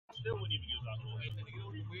still wouldn't even use that. No,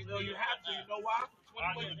 you have to. You know why?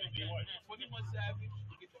 21 Savage,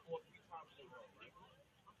 you get the ball 3 times in a row, right?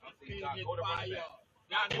 I'll say, Can Doc, you go to get running fire? back.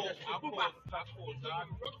 Y'all I niggas call Doc,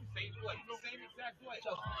 same play, same exact play.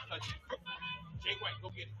 Touch it. Jay White, go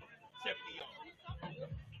get it. 70 yards.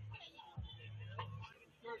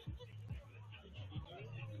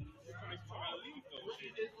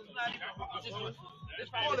 It's not even hard. It's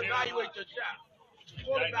called evaluate your child. It's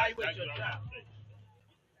called evaluate your child.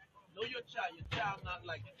 Know your child. Your child not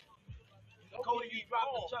like Cody. You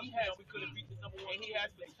dropped the touchdown. We could have beat the number 1. And he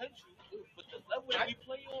has potential, but the level that we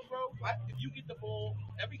play on, bro. If you get the ball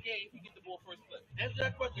every game, you get the ball first play. Answer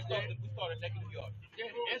that question. We start a negative yard.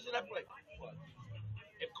 Yeah, answer that play. What?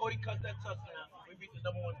 If Cody cuts that touchdown, we beat the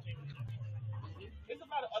number 1 team. There's a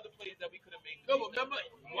lot of other plays that we could have made. No, but remember,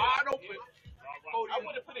 wide open. Cody, I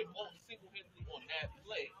wouldn't put it on single-handedly on that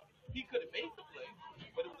play. He could have made the play,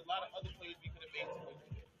 but it was a lot of other plays we could have made.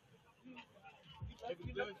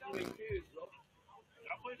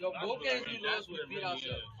 Yo, both games we lost, we beat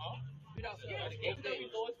ourselves. Beat ourselves. Yeah, the games that we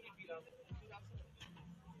lost, we beat ourselves.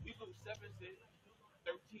 We lose 7-6,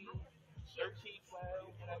 13, 12,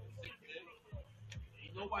 whatever,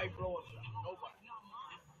 6-6. Nobody blow us up. Nobody.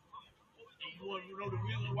 And you want to know the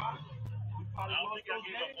reason why? We probably lost those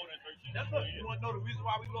games. That's what you want to know the reason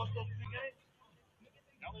why we lost those 3 games?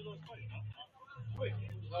 Wait.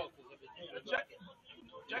 No, because Check it.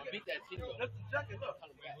 Check it. beat that team. Let's check it. Look.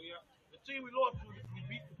 The team we lost to, we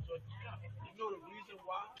beat them. So you know the reason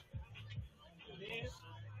why? Then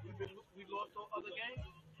we lost those other games.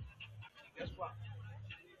 Guess why?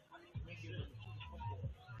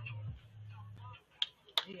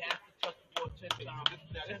 He has to touch the ball 10 times.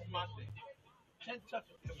 Now, this is my thing. 10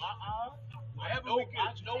 touches. To my eye, I know it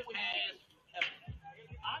has effort.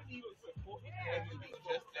 I need to support the players to be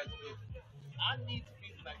just as good. I need to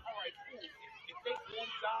be like, all right, cool. If they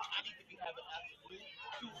one job, I need to be having absolute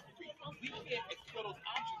 2, 3. We can't explore those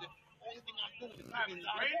options if the only thing I'm doing is having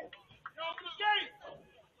time.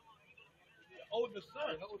 Older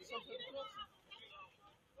son. Where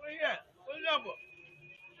you at? What number?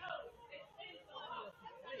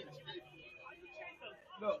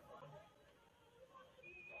 Look.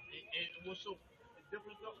 And what's so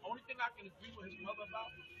different though? Only thing I can agree with his mother about,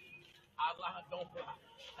 Allah don't block.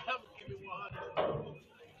 I'm gonna give it 100.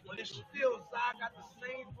 But it's still Zai got the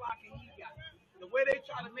same blocking he got. The way they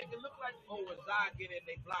try to make it look like, oh, when Zai get in,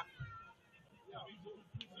 they block him. Zai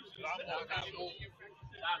got moved.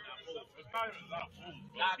 It's not even Zai moved.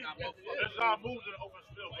 Zai got moved. It's Zai moves in the open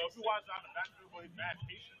still, bro. If you watch out the backfield, bro, he's mad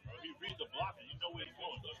patient, bro. He reads the block and you know where he's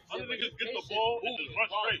going. Other niggas get the ball and just run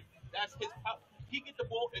straight. That's his power. He get the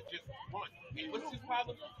ball and just run. And what's his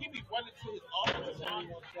problem? He be running to his offensive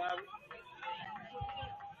line.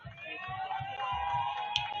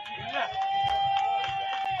 Yeah.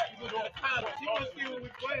 We're going to kind of see when we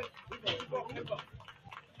play. We're going.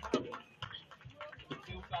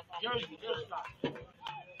 Jersey, good shot.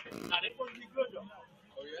 Now, they're going to be good, though.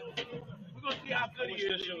 Oh, yeah? We're going to see how good he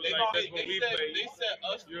is. They said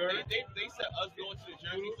us going to the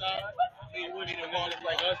Jersey side. They wouldn't even want it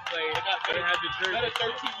like us play. They had the jersey. Better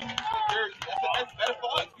 13 use the jersey. That's better for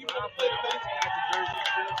us. We want to play the best.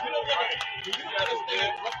 We don't want to stay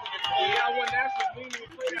at Brooklyn and play. Yeah, I won national meeting to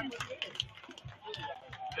play that much game.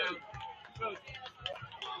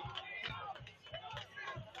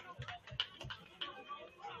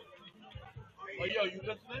 Oh, yo, you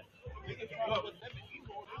listening? Look.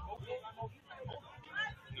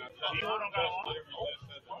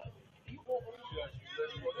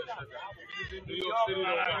 New York City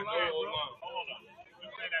don't got great O-line. Hold on. You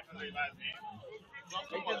say that because they last game.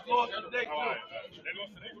 They just lost today, too. They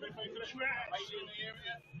lost today. Who they play today?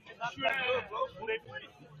 Not that good, bro. Who they play?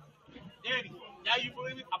 Danny, now you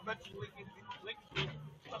believe it? I bet you Lincoln is Lincoln.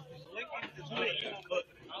 But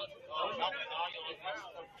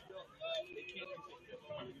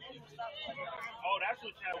Oh, that's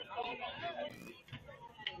what Chad was talking about.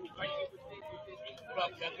 what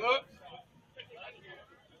up, that good?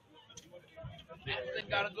 They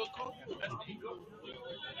got a good coach. That's good.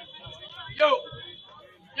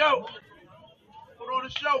 Yo, put on the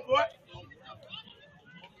show, boy.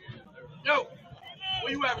 Yo,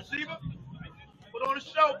 where you at, receiver? Put on the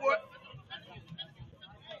show, boy.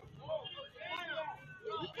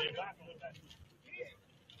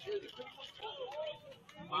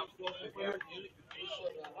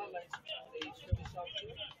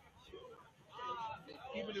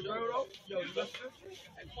 Keeping it real though? Yo, you listening?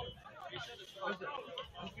 Listen,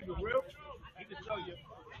 you keep it real? He can tell you.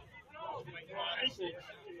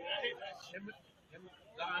 Him and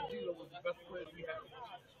Don was the best players we had.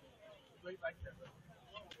 Straight like that.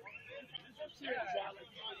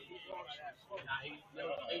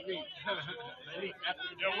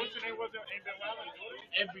 ain't been wild like Jordan?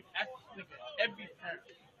 Every parent.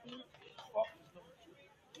 Fuck is number 2.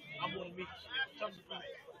 I'm gonna meet something.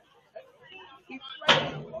 He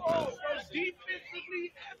played ball, bro.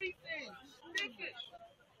 Defensively, everything. Stick it.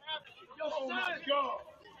 Yo, Oh son. my God.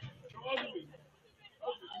 Ugly.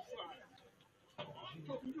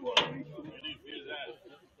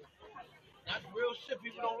 That's real shit.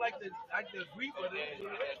 People don't like to agree with it.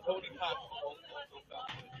 Cody Cox.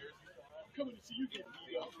 I'm coming to see you get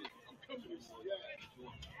beat up. I'm coming to see that.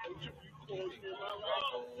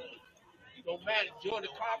 No matter, Jordan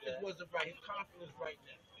confidence wasn't right. His confidence right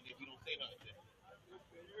now. And if you don't say nothing,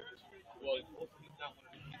 well, he's not one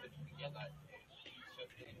of the kids that you can yell at. He's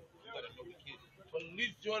just, you gotta know the kid. But at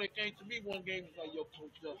least Jordan came to me one game. He's like, yo,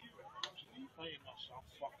 Coach Doug, you playing my shot. I'm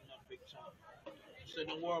fucking up big time. He said,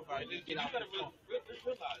 don't worry about it. Just get out the phone.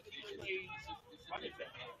 Realize,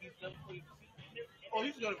 he's done played. Oh,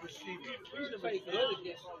 he's going to receive it. He's gonna play good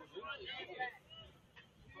against him.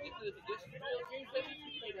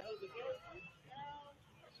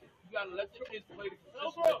 You gotta let the kids play the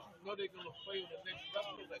position that you know they're gonna play on the next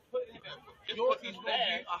level. Like, put it in there. Jordan's gonna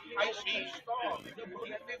be a high school star. That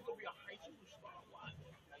nigga's gonna be a high school star. Why?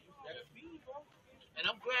 And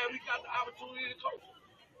I'm glad we got the opportunity to coach.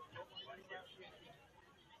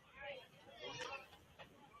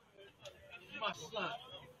 My son.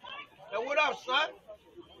 Now, what up, son?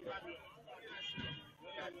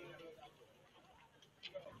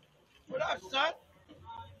 What up, son?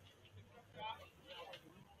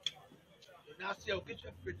 Now, see, get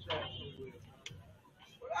your picture off somewhere.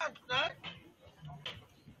 What up, son?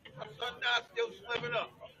 My son now still swimming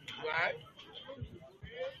up, right?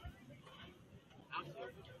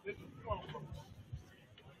 This is fun.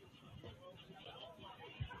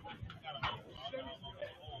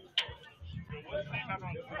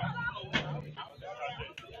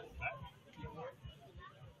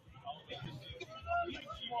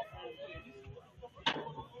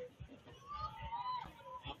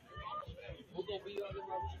 Who's gonna be on the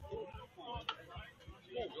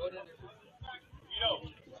Jordan? Yo.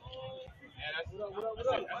 What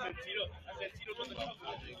up? I said Tito doesn't know.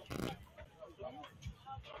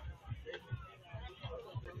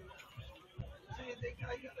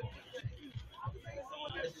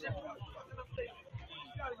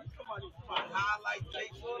 Highlight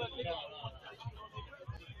takes on a nigga.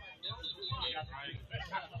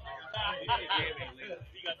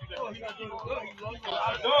 Oh, he got to do good. He lost a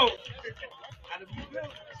lot of goals. Gotta be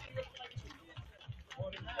good.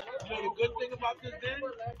 You know the good thing about this game?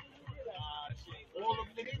 All them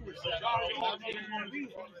niggas were sorry. A lot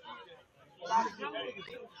of young niggas,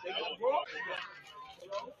 they gonna grow up.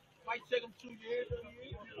 Might take them 2 years, 3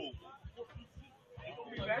 years. They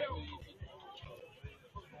gonna be back.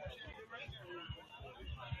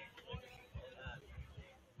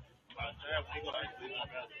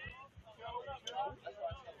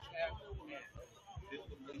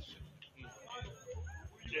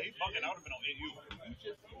 Yeah, he fucking out of it on AU. You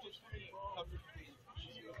just come to see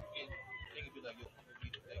and they can be like, yo, come with me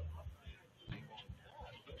today.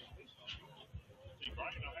 See,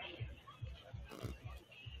 Brian don't have it.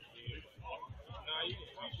 Nah, he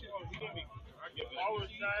gonna be. I give forward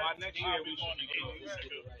side. By next year, we going to AU.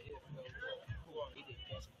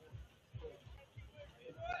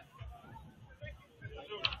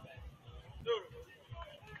 Good.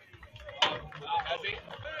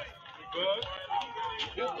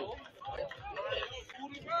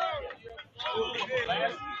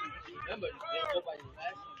 Remember, nobody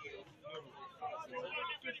last year.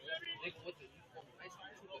 Nigga with the nice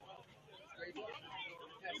straight up.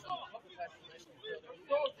 Had some couple passes nice and good.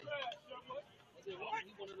 He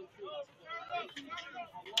one of them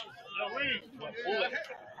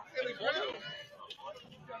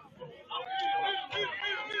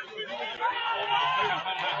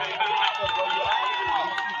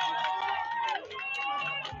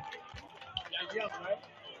Young, right?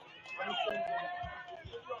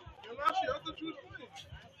 You're not sure. I thought you was playing.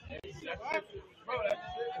 Bro,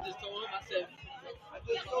 I just told him, I said,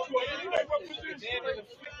 You play what position? You play what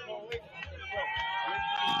position?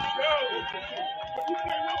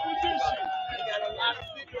 they got a lot of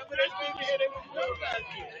people. Remember they speak here, they was young guys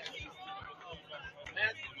here.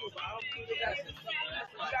 Man, I don't do the rest.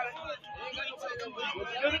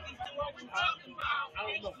 I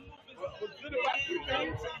don't know. What's good about you, man?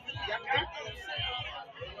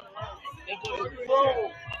 They go to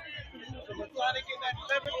control. So we're trying to get that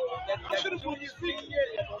 7. That should have put you 3 years.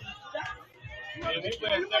 Yeah, we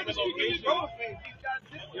play at separate locations.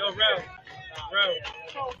 Yo, Ralph.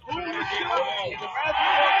 So, who is it?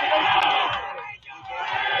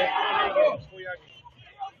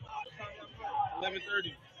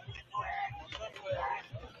 11:30.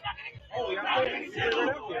 Oh, y'all playing it right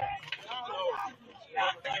up here.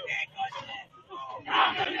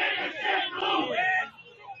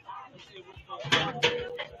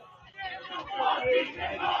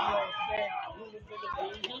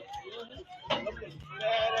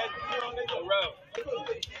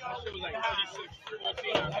 It was like 36-14.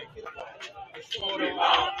 They scored on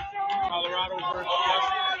Colorado versus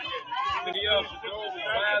video.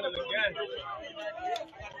 Violent again.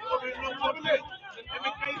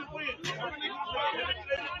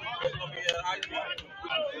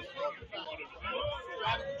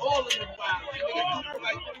 All of them wild.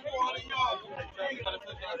 Like 400 yards.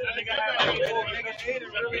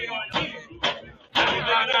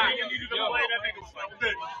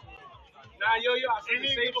 Nah, yo, I said the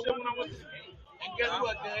same shit when I was. And guess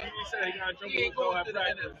what, Dan? He said he got he ain't going to the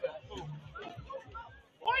NFL.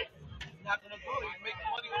 What? He's not gonna go. He's making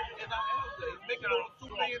money on the NIL. He's making over $2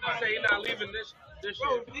 million. I say he's not leaving this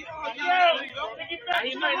year. He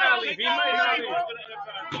might not leave. He might not leave.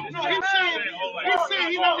 No, he's saying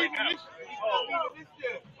he's not leaving this year. Oh,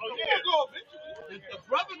 yeah. The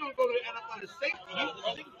brother don't go to the NFL. The safety. He's the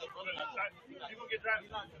safety. He's gonna get drafted.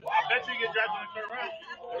 I bet you get drafted in the third round.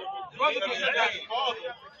 Brother gets drafted.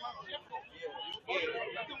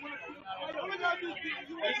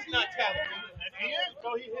 He's not talented. He is,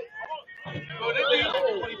 bro. He hit. Bro, they beat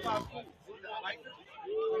 25 schools.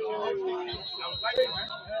 I was like that, man.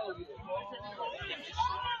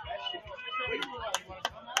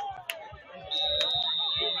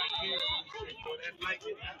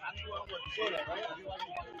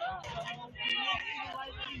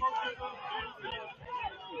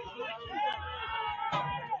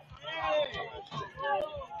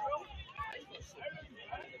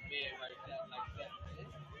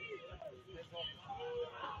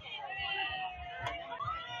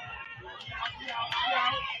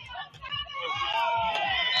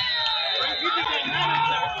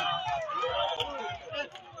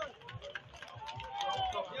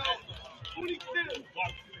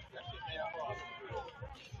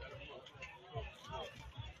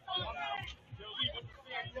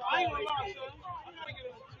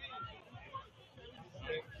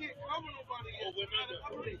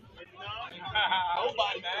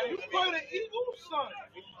 Nobody, man. You play the Eagles, son.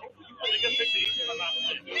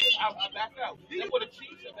 I back out. They were the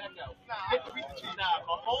Chiefs. I back out. Nah,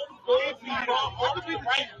 Mahomes goes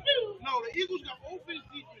right. No, the Eagles got offense,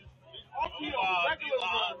 defense.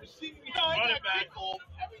 Regular receiving, running back.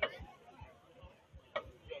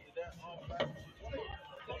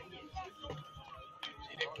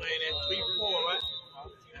 They playing that 3-4, right?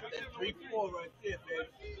 That 3-4 right there, baby.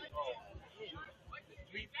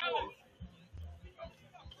 3-4.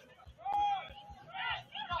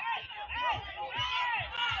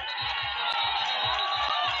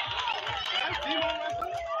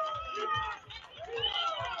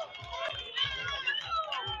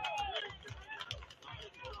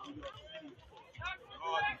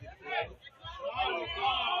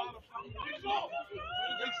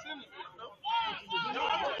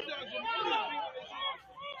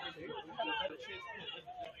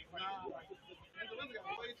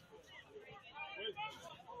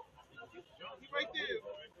 Right there.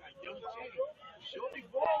 Shorty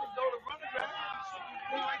ball is though the running back.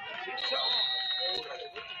 He like the chip shot.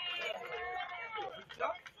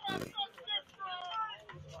 That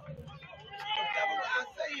was what I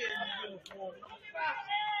say in the uniform.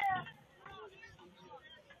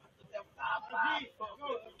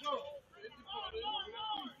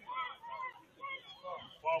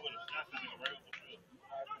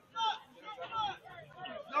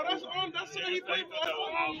 No, that's on. That's how he played.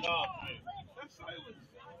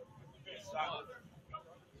 That's silence.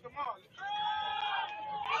 Come on.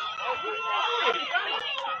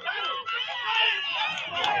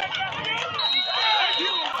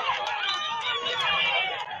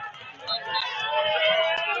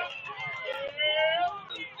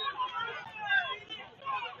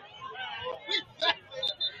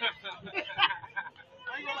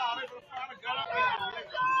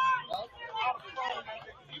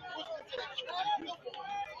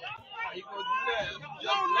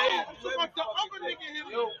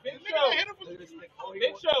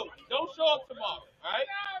 Big Show, don't show up tomorrow, all right?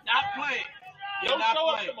 Not playing. Don't show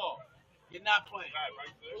up tomorrow. You're not playing.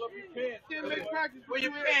 Pull up your pants. Wear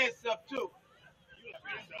your pants up, too.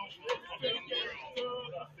 You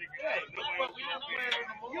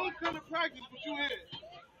don't come to practice, but you here.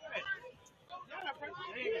 Y'all not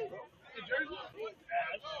practicing. In Jersey?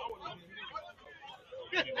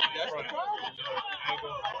 That's the problem.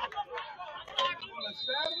 On a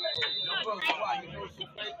Saturday? You know, so you know,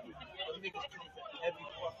 niggas every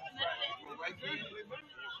fucking Friday.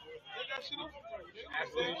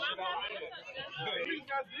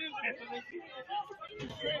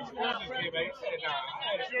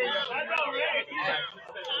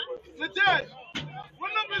 Legit,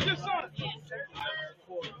 what number is your son? 3-4?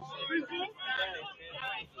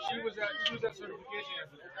 She was at certification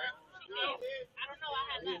yesterday, right?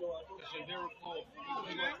 They were cool.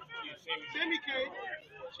 Sammy came.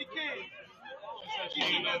 She came. She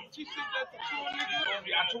said that the two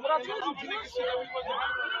niggas. What I told you, Niggas said that we wasn't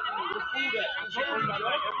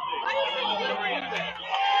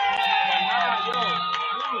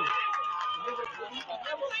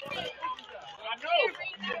I know.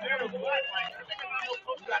 They're black.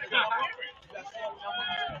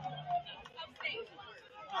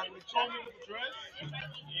 The chummy dress?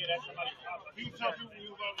 Yeah, that's somebody's house. He tell people we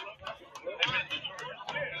was over there.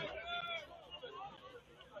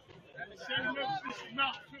 Same Memphis is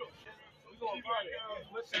not too. We gonna find it.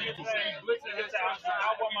 Listen, I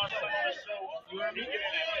want my son to show. You heard me? Get in at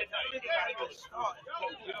midnight. You gotta go start.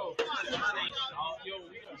 Yo,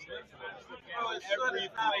 every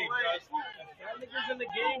play, Gus. That nigga's in the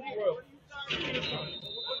game, bro.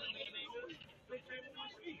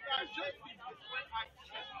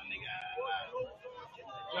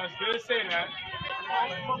 Just didn't say that.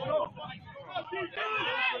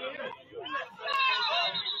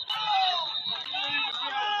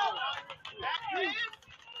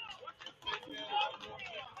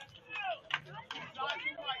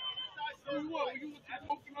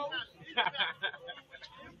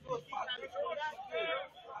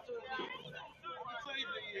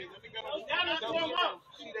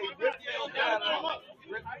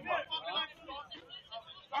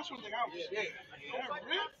 That's one thing I was scared.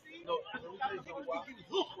 No,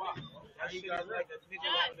 he got like a nigga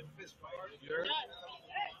out in the fist fight. You heard?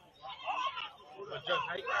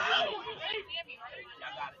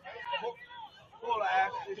 Pull her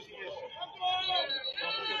ass if she is.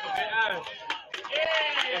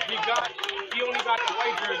 If he only got the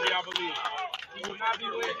white jersey, I believe. He will not be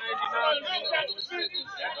wearing 99.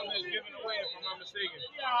 That one is given away, if I'm not mistaken.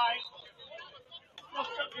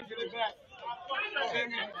 Get it back.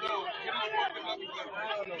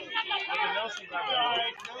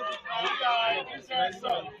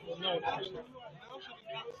 No,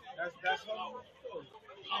 that's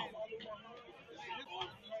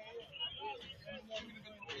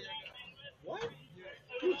What?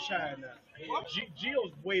 Who's China?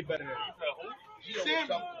 Gio's way better than him.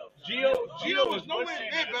 Gio Gio was nowhere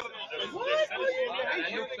near better than him. What?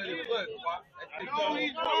 No,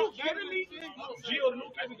 he's not better than him. Gio, new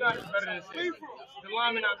kid we got is better than him. The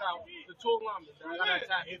lineman I got, the two linemen, I got to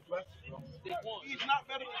attack. He's not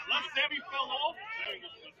better than him. Unless Sammy fell off.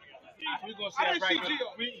 We're going to see that practice.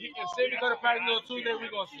 If Sammy go to practice on Tuesday, we're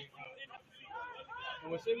going to see. And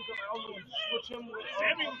when Sammy come out, we're going to switch him with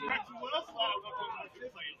Sammy was practicing with us. That's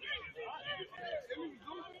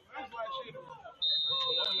like shit.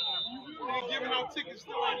 They're giving out tickets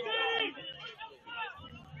still. I'm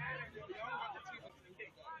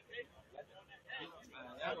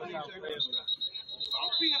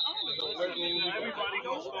being honest. Everybody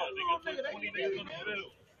knows that. They got 20 days on the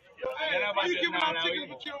field. Hey, why you giving out tickets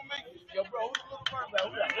but you don't make it? Yo, bro, who's the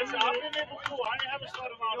quarterback? Listen, I've been there before. I ain't have a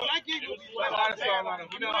starting line. I gave you I got to start a line.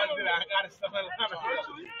 You know how I did it. I got to start a line.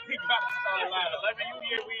 We got to start a line. 11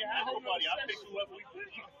 years, we ain't had nobody. I picked whoever we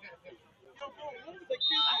picked. If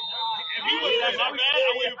he was that my bad,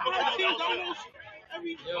 I wouldn't put him on. I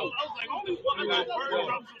was like, only one of those birds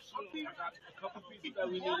dropped some shit. I got a couple pieces that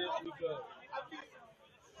we needed. We good.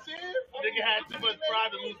 Nigga had too much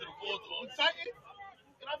pride to lose to the fourth one.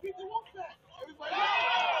 And I beat the wolf back. Everybody.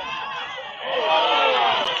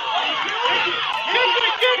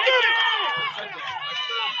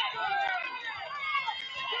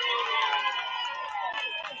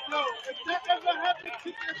 No, if that ever happened,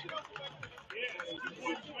 kick that shit off.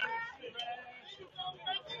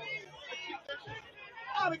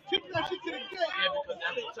 I'd have kicked that shit to the gate. Yeah, because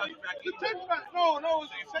that ain't touchback. The touchback. No,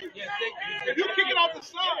 it's a safety. Yeah, safety. If you kick it out the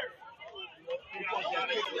side.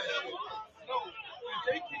 No, If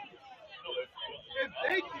they kick it.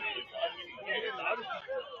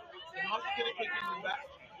 and how you get a kick in the back?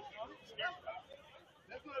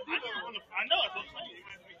 That's what I do. I know, that's what I'm saying.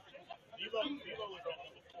 Debo was on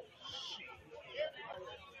number 4.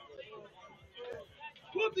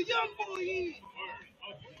 Put the young boy in.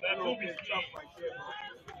 That movie's Jump right there,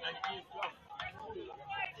 bro. 19 jump.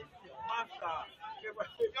 My side.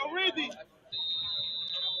 Yo, Randy. You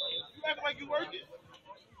act like you working?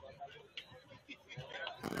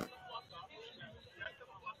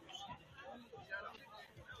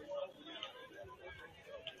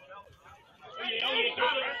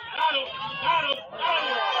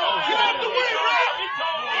 Get out the way, Rat!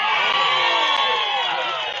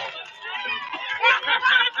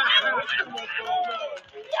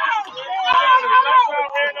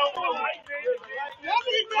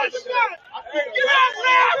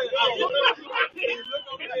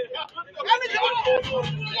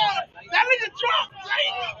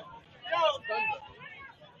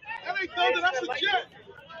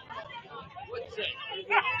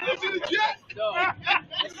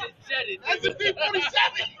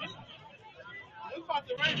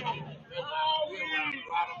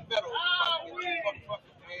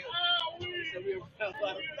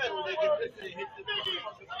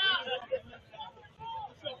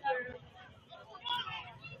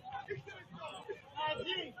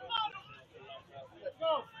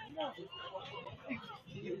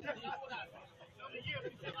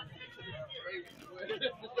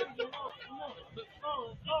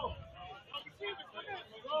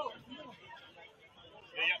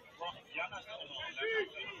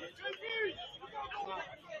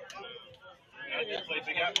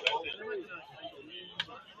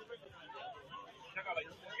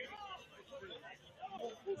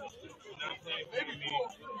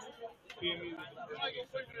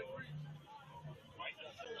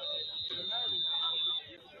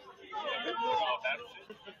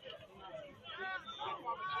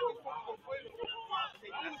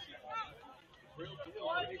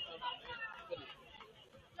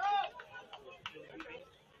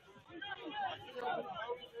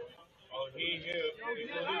 Oh, he ain't here.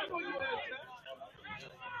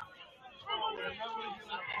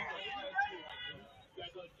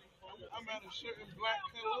 I'm at a certain black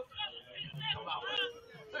color.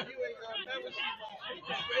 You ain't gonna never see my shit.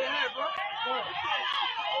 Straight ahead, bro.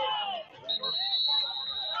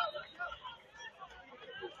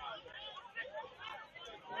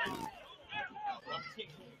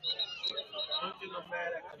 Don't get no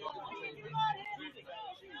mad at me.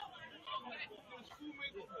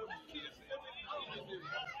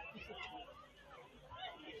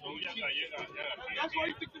 That's why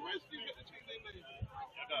you think the rest of you got to change their name.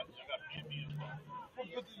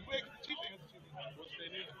 Because the way the chief ain't got to change their name. What's their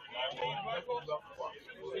name?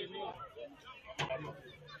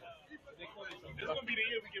 This is gonna be the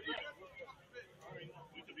year we get rid of.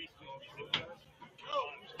 We could be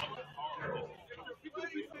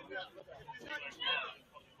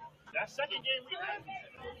that second game we had.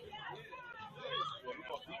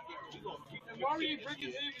 Why are you bringing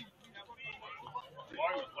in?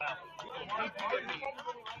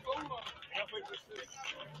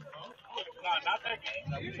 Nah, not that game.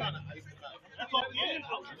 You trying to ice it out. That's all the end.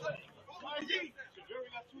 Oh,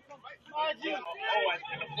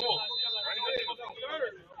 in the fourth.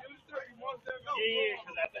 Yeah,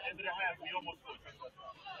 because at the end of the half, we almost put.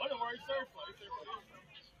 What am I served for?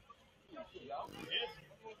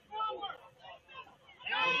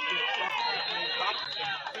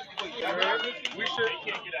 We should. They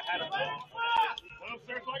can't get ahead of them. What I'm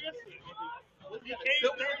served for, I guess? He came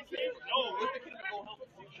 36. No,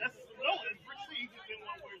 that's no. It's Brick C. He just didn't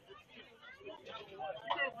want to wear Brick C. You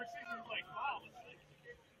remember Brick C was like 5 or 6.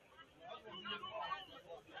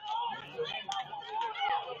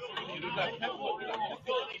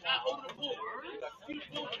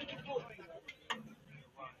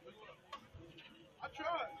 I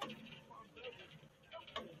tried.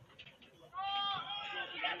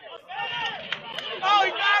 Oh,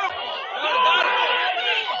 he got him!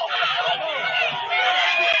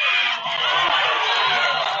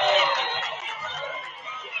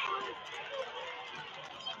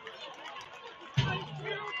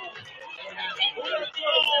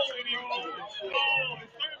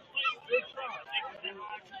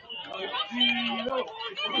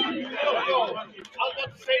 I was about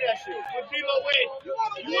to say that shit. Put D-Lo in. You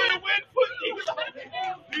want to win? Put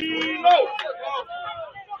D-Lo.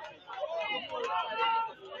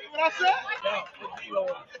 What I said? No, put D-Lo in.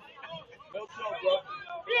 No trouble, bro.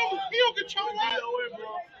 He don't control that. D-Lo in,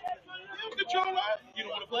 bro. He don't control that. You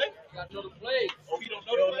don't want to play? Got to know the plays. Oh, you don't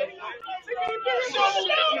know the play?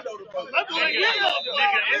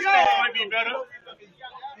 Nigga, instincts might be better.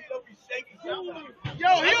 Yo,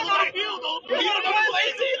 he don't know the field though. He don't know the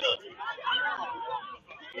plays either.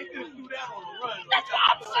 He just threw that on the run. That's what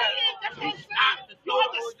I'm saying. That's what I'm saying. You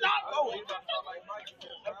have to stop going.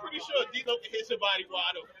 I'm pretty sure D-Lo can hit somebody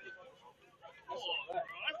wide open.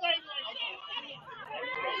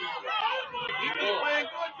 He's playing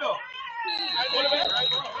good though.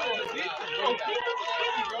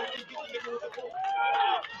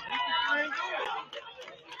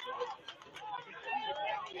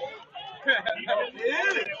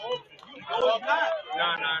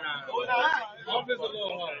 Nah. Offense a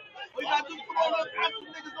little hard. We got to put all those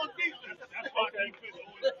niggas on defense.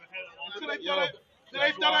 Did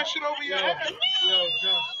they throw that shit over your head? Yo,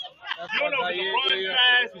 John. You don't know if it's a run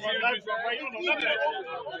pass, or left or right. You don't know none of that.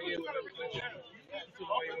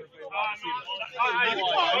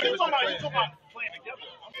 You talking about playing together.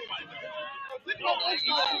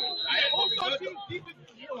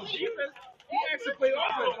 He actually played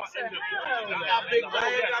offense. I said, big I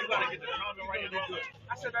gotta get the comment right in.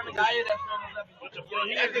 I said that nigga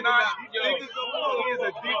is not, he is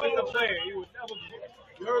a defensive player. He would never be.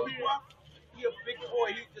 You heard me? he a big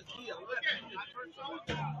boy. He a left. He just hurt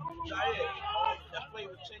something. That play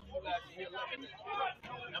with Chen you last year.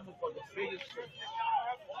 That motherfucker big as shit.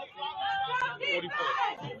 44.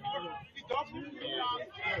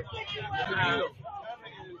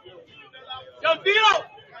 Yo, Dino!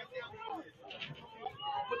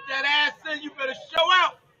 Put that ass in, you better show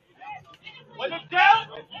out. When it's down,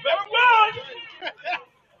 you better run.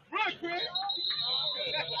 Run, Chris.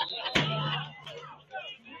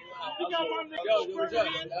 You got my nigga. Yo, what's up?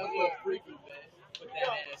 That was freaky, man. Put that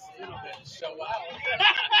ass in, you better show out.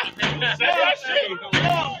 Say that shit.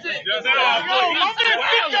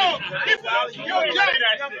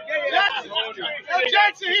 Just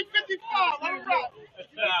Jackson, he 55. Let him rock.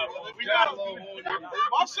 We got him.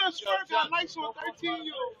 My son Squirt got nice on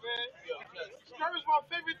 13-year-old, man. Squirt is my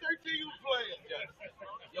favorite 13-year-old player.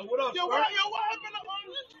 Yo, what up, Yo, Squirt? what happened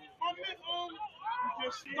to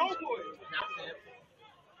Snowboy?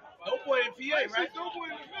 Doughboy in PA, right? Snowboy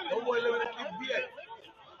in the village. Doughboy living in PA.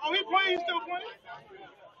 Oh, he playing? He still playing?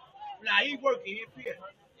 Nah, he working. He in PA.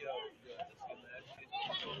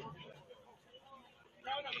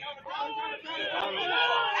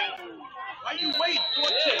 Why you wait 14?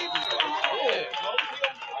 Yeah.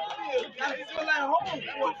 You gotta feel at home 14.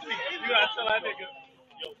 You gotta tell that nigga.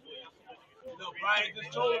 No, Brian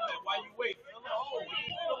just told him that. Why you wait? Feel at home.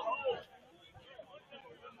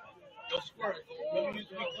 Yo, Squirt. When you used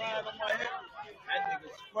to be crying on my head, that nigga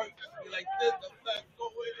Squirt used to be like this. I'm like, go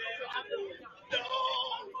in there. No.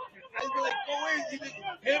 I used to be like, go in. You think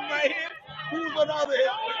him right here? Who's on the other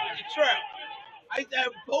end? The trap. I used to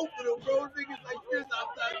have both of them, bro. Niggas like this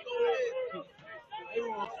outside go in. They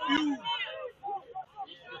were refused.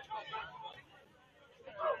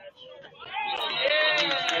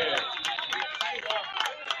 Yeah.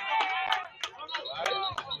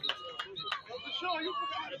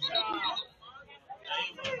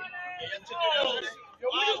 Yo,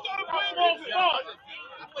 when you started playing false start?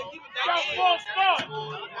 You got a false start. You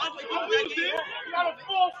got a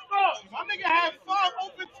false start. My nigga had 5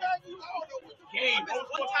 open tackles. I don't know what the Game.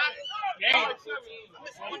 one time. Game.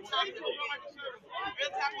 One time.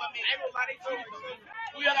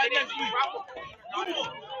 We got that next week.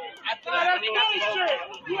 After that, That's bullshit.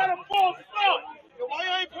 You had a false start. Yo, why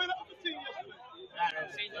you ain't playing the other team yesterday?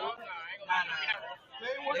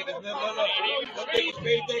 Niggas, look. They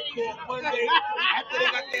made that call Monday after they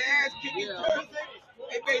got their ass kicked Thursday.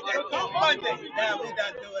 They made that call Monday. Now we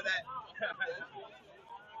not doing that.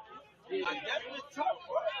 That's been tough,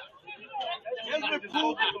 bro. Desmond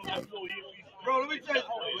cool. Bro, let me tell you,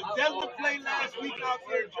 when Desmond played last week out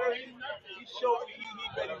there in Jersey, he showed me he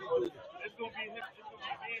ready to do this. It's gonna be his.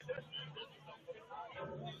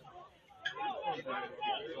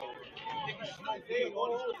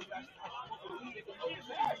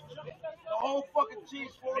 The whole fucking team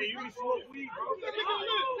scored. You be smoking weed, bro.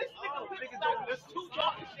 There's 2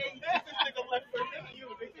 dark shades. This nigga left for you.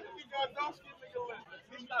 He got dark skin nigga left.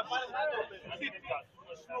 He's not violent.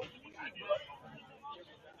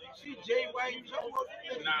 See Jay White,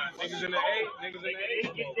 Nah, niggas in the A. Niggas in the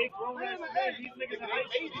A. They grown ass men. These niggas are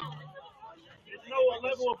 80. There's no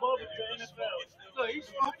level above the NFL. look, he's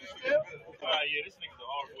smoking still. Yeah, this nigga's a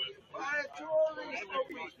hard boy. Why too old niggas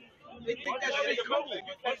smoking? They think that shit cool.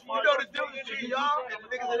 You know the difference between y'all and the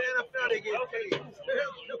niggas in the NFL, they get paid.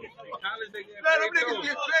 College, they get No, them paid, niggas too.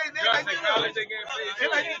 get paid. They Y'all like, say look. college, they get paid, They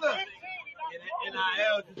too. like, look.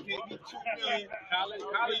 NIL just gave me $2 million. College,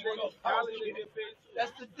 they get paid, too.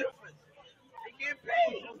 That's the difference. They get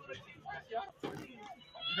paid.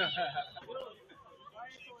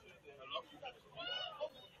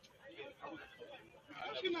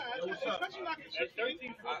 What's up? Especially like At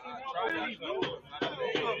 13, 14, I tried that, so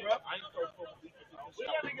I ain't so focused. where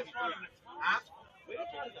y'all niggas from? Huh?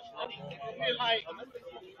 We're like,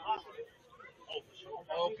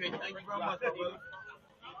 Okay, thank you very much, brother.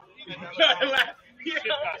 shit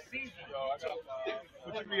got seasoned, Yo, I got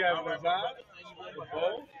what you be having, a vibe? The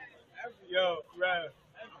bowl? Yo, Rav,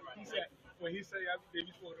 he said, when he say they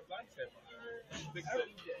be smoking a black tip. Big tip.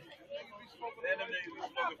 Then them niggas be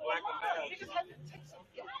smoking black and mild.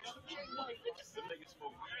 Them niggas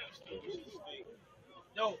smoke weed.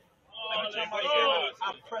 Yo, every time I hear him,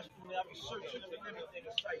 I press him, I be searching him and everything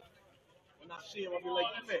in sight. When I see him, I be like,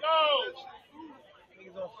 man,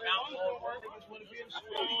 niggas on fountain, all niggas want to be in the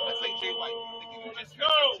school. That's like Jay White. Nigga, you just Go.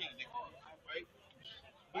 13, nigga. Right?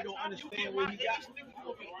 He don't understand where he got.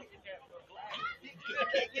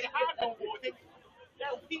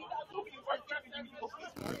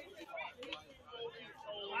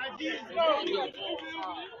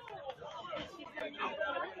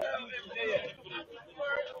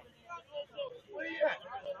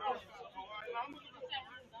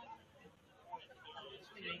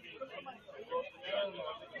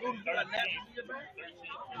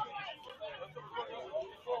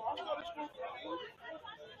 I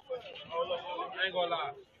ain't gonna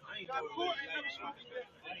lie.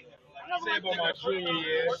 Say about my junior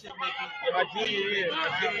year. My junior year, I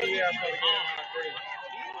started getting my grades.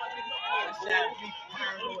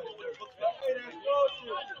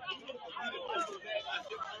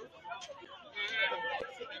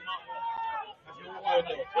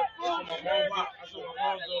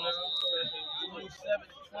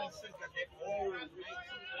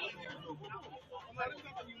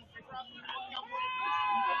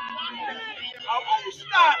 Why you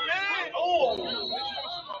stop, man? Oh.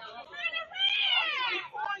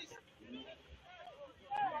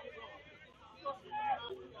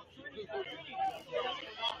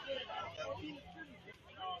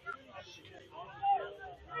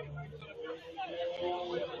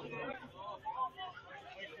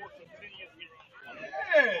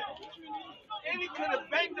 Yeah. And he could have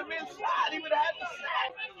banged him inside. He would have had the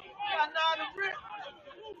sack. Got nine to rip.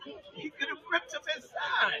 He could have ripped him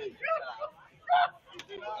inside.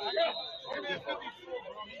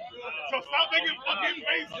 So stop making fucking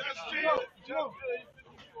faces. Joe.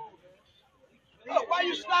 Look, why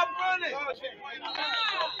you stop running?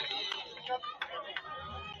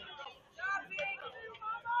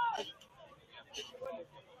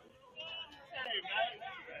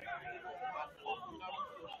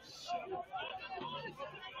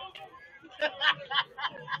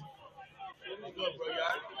 Good, bro.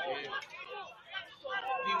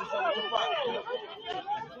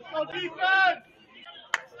 Let's go defense!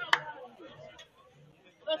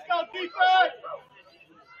 Let's go defense!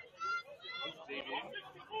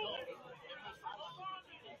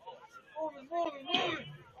 Moving.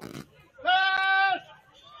 Pass!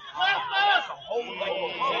 Pass!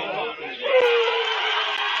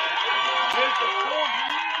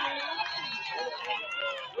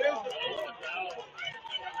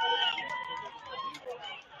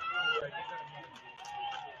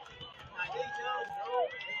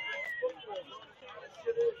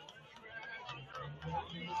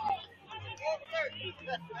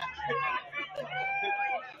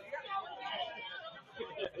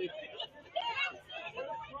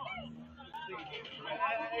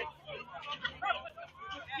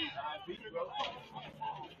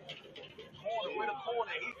 With a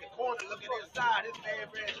corner, he's the corner looking inside. His man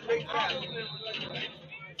ran straight down.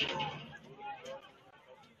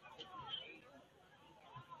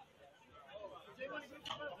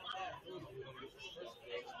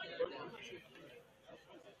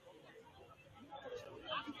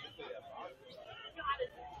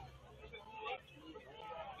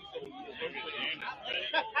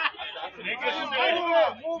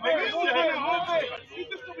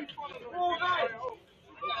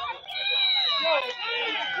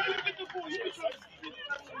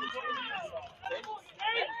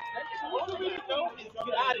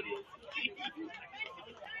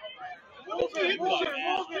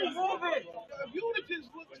 Moving. You would have just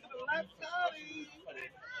looked to the left side.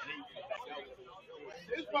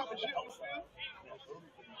 It's probably shit on the field.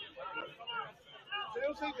 They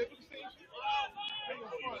don't say they do the same shit.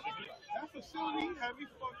 That facility had me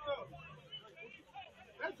fucked up.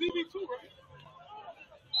 That's DB2, right?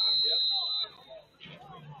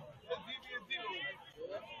 That's DB0.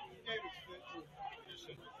 Hey,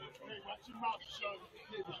 watch your mouth shut.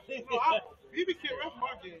 DB can't ref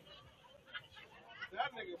my game. That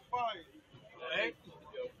nigga fired.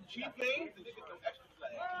 Cheap game? The nigga no extra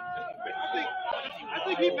flag. I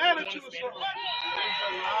think he mad at you or something.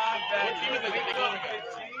 What team is it? They going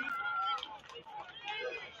 15?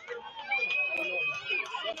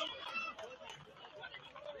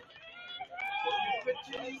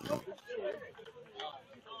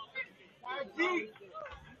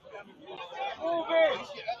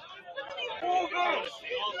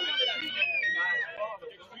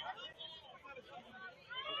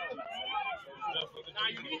 Now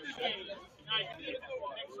you need this game. Now you need it.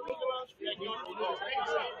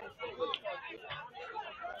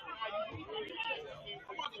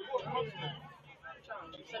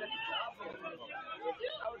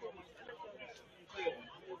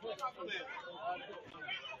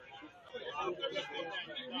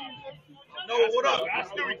 No, what up? I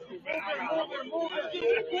still recruit, man.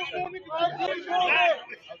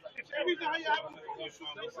 Every time you have a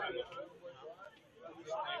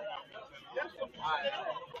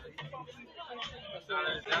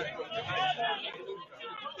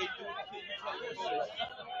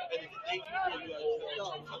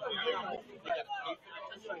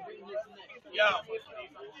yeah.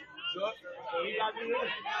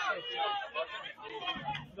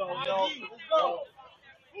 No.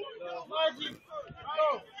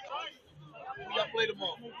 We got to play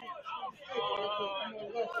tomorrow.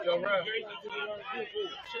 Yo, Yo, Rev.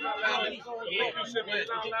 Should not allow it. If you said it's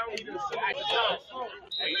not allowed, you just sit at the top.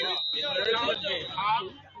 Hey, college game.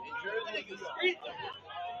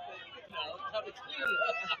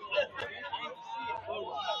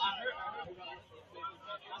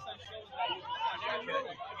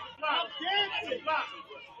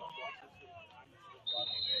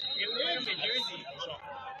 Jersey.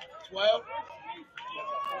 12.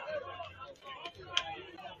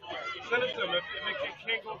 Send it to them. If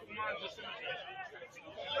they can't go for mine, just send it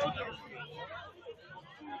to them.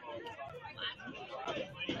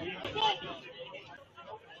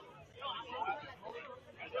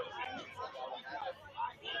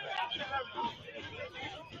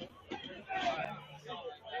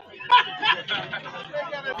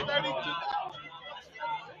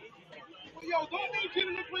 Yo, don't need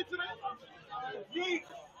Keenan to play today. Yeet.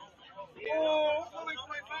 Oh, I like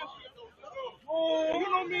play national. Oh, you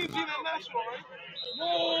know me and Gina national, right? No.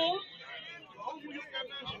 Oh, you got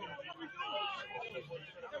national.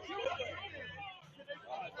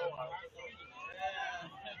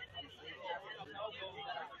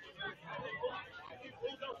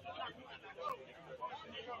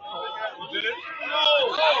 Did it? No.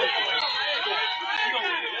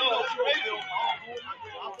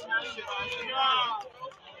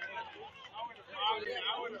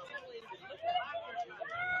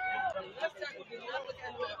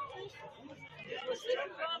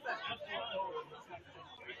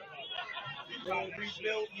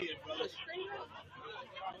 Rebuild year, brother.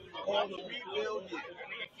 All the rebuild year.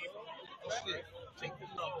 Shit. Take the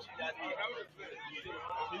numbers. You got it.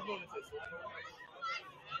 We wanted this.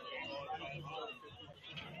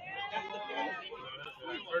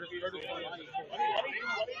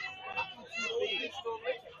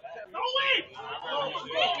 No way!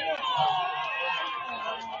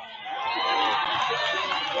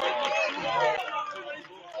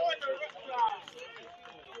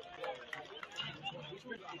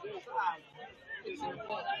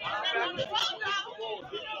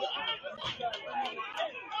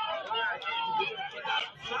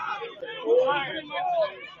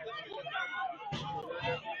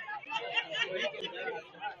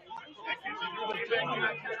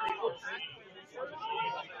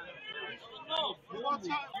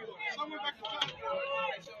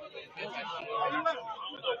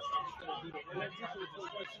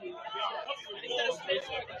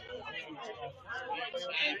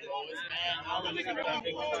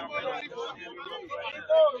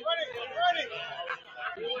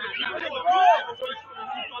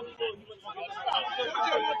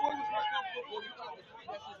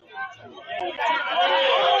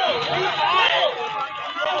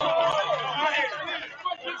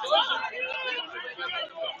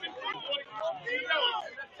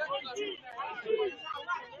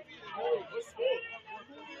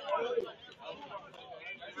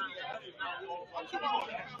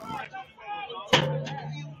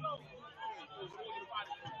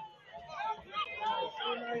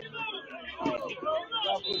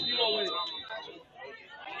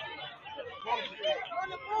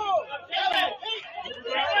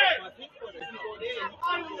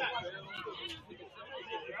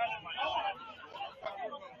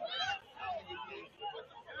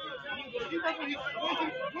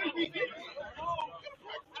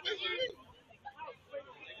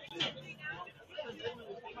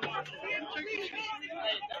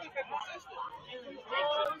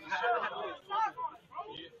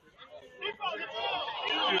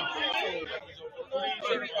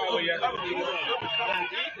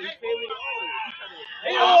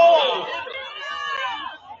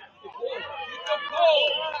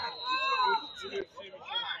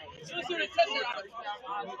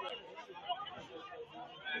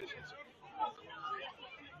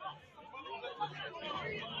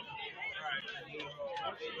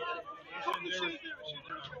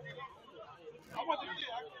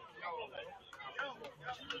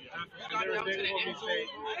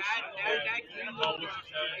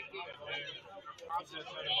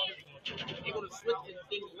 They're gonna slip and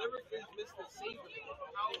think lyrically Mr. Saber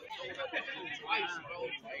twice, bro.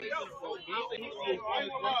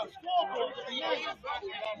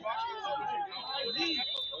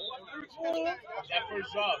 That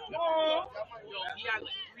first up. Yo, he had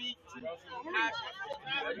like 3, 2, passes.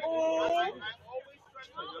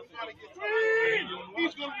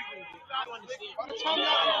 He's gonna be good. I don't understand. By the time y'all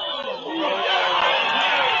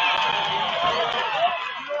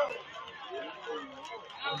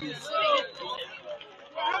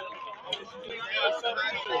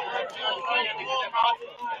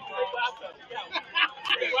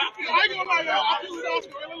I ain't gonna lie, y'all. I see what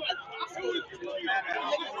Oscar really like. I see what he's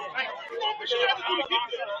like. You know, What you have to do to get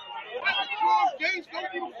there? Games go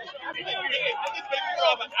through. Nigga,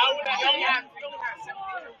 drive an hour and a half.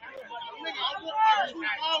 Nigga, I walk like 2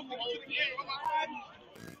 miles to get to the game. I'm like,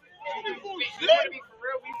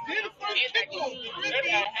 then the first kickoff. And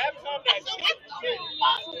at halftime, that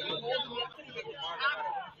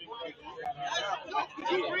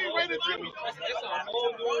You read Jimmy. It's a whole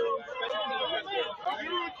new special team.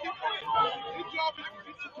 Your job is to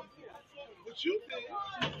get to the what you did,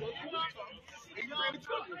 and you ran into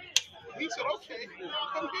him. He said, okay,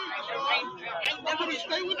 come here, I'm going to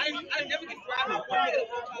stay with you. I never get fried up.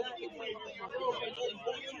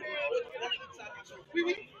 We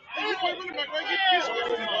play running back right here.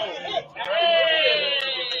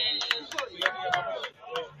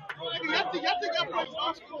 Nigga, y'all think y'all playing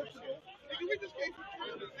basketball today? Nigga, we just came from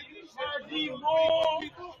Florida.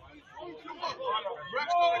 Come on.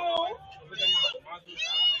 Roll.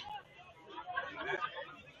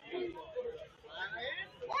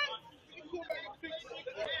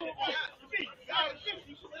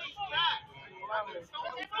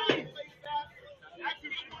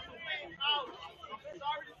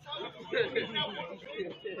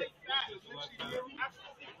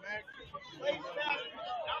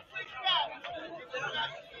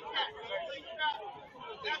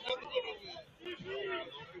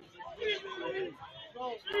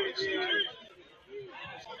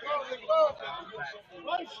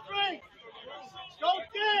 One straight. Go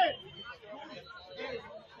get.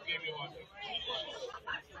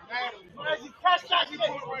 Catch that shit.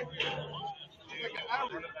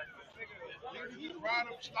 Ride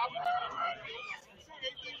up, stop it.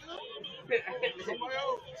 Somebody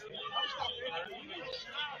else. I'm stopping.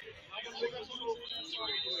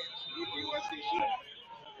 USC shit.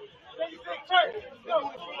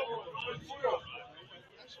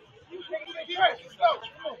 Go.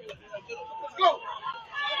 Let's go.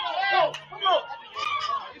 Go. Come on.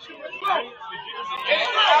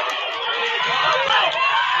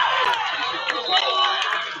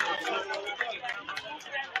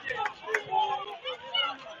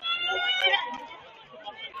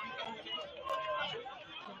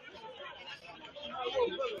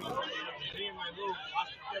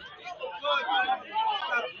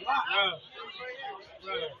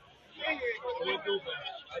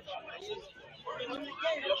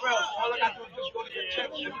 Bro, all I got to do is just go to the check.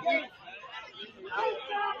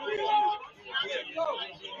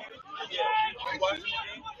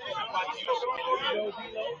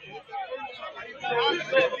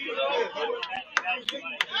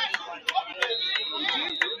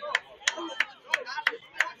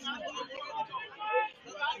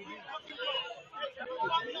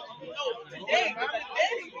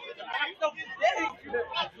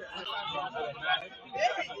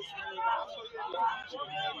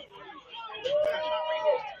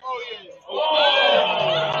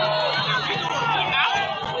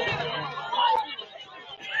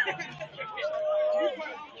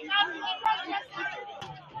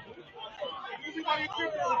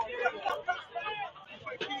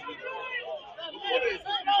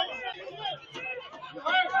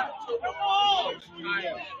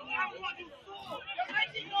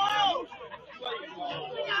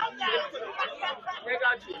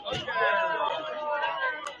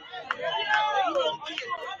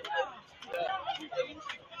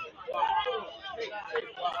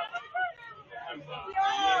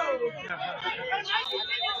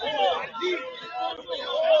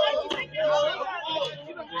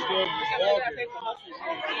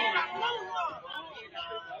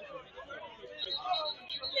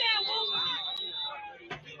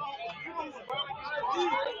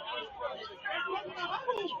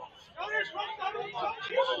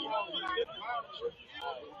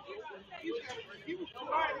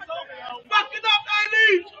 Fuck it up,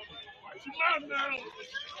 Eileen!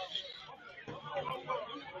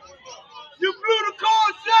 You blew the call,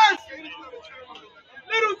 Jess!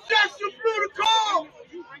 Little Jess, you blew the call!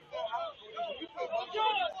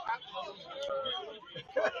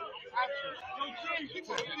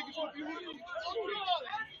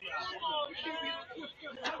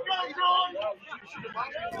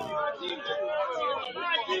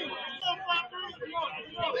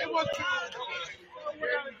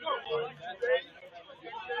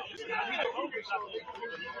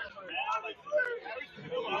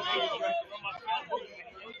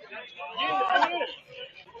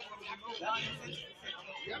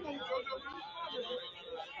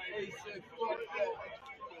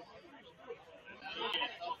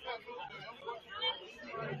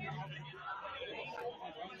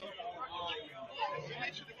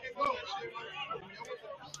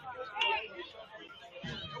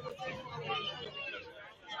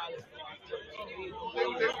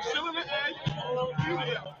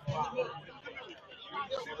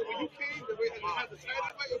 had the same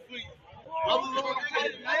player, please. Other little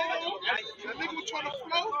nigga, that nigga was trying to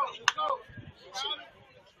float.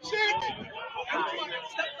 Shit.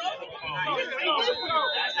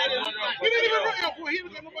 He didn't even run your boy. He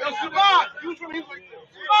didn't got nobody. He was like,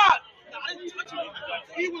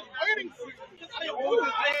 he was waiting for you. I didn't want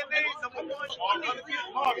his name, number one. I need to get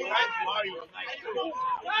Marty, right? Marty.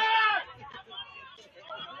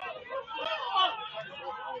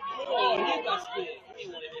 Oh, he got scared. He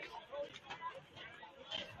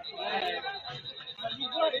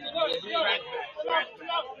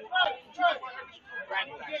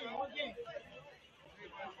didn't want it.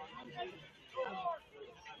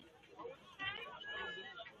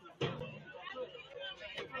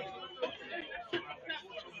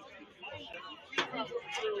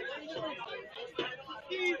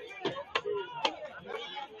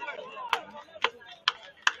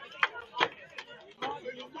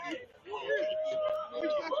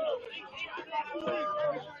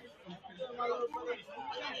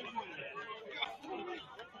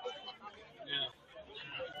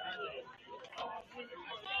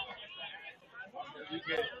 You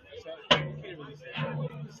can't really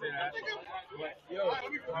say that. But, yo,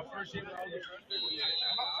 my first year, I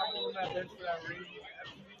was on that bench for that ring.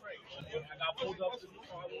 I got pulled up to the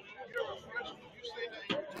car.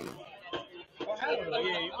 Oh, hell no.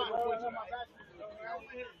 Yeah, you put always on my back.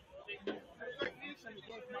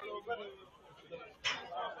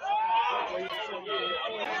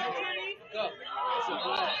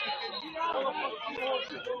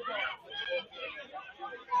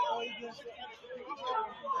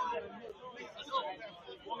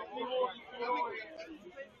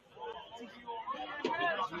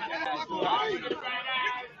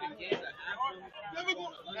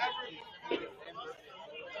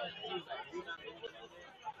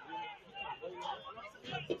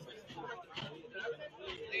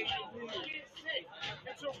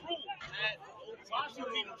 It's a rule.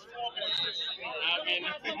 Varsity was 4 points.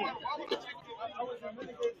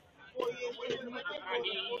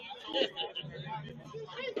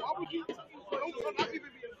 Why would you? Not even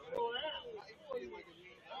be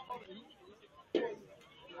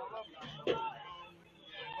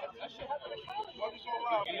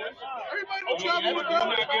everybody don't travel with them. You're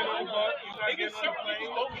not getting on the bus. You're not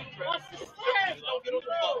getting on the plane. Don't get on the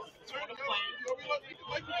bus. Turn the plane. See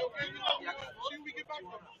when we get back.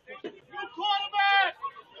 New quarterback!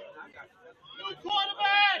 New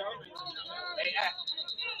quarterback! Hey,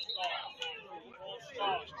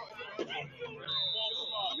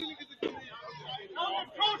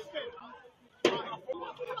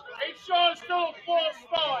 make sure it's still a false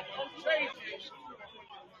start. Don't change it.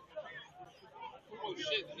 Oh,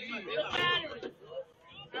 shit. I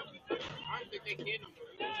don't think they can.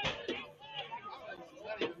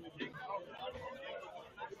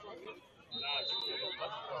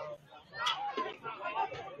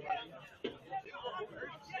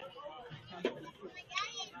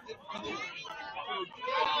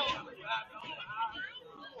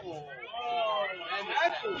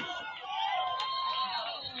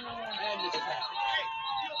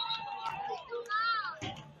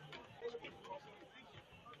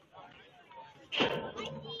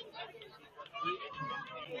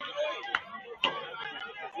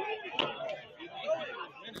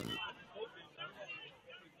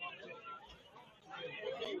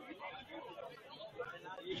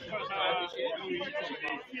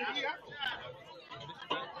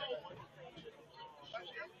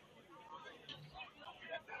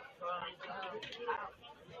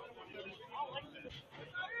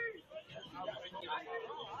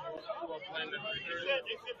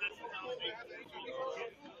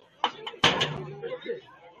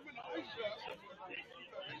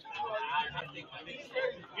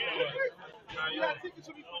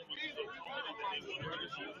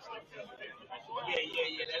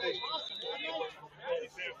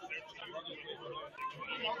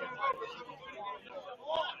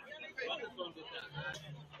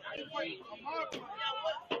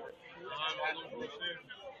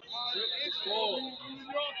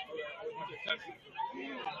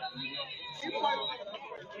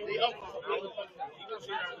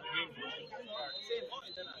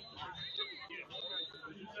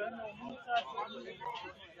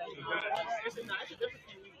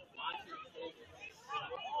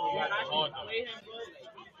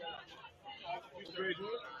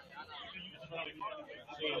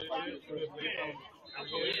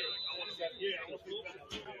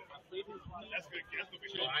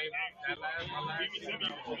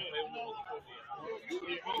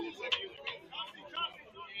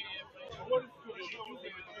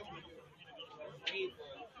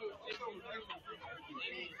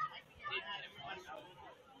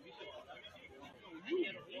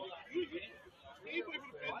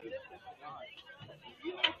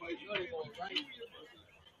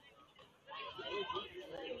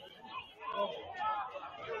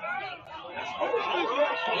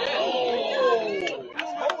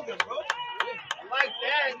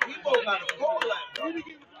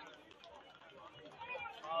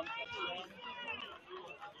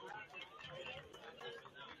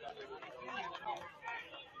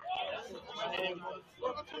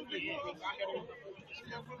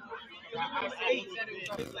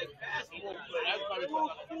 It's like basketball player.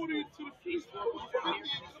 40 to the piece.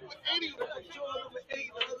 80 number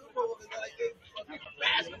 8.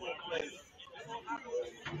 Basketball player.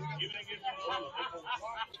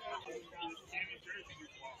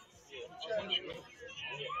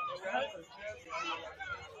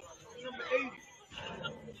 Number 80.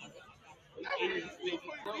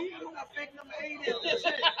 I think number 80 is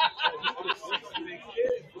shit.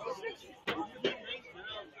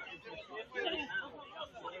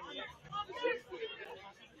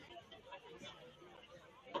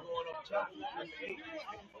 Going up top.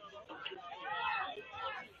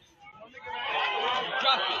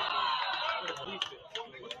 Drop it.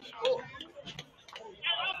 Oh.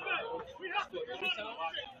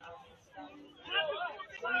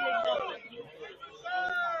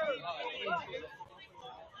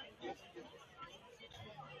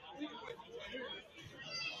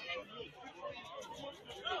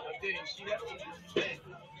 I didn't see that.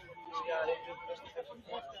 She got it.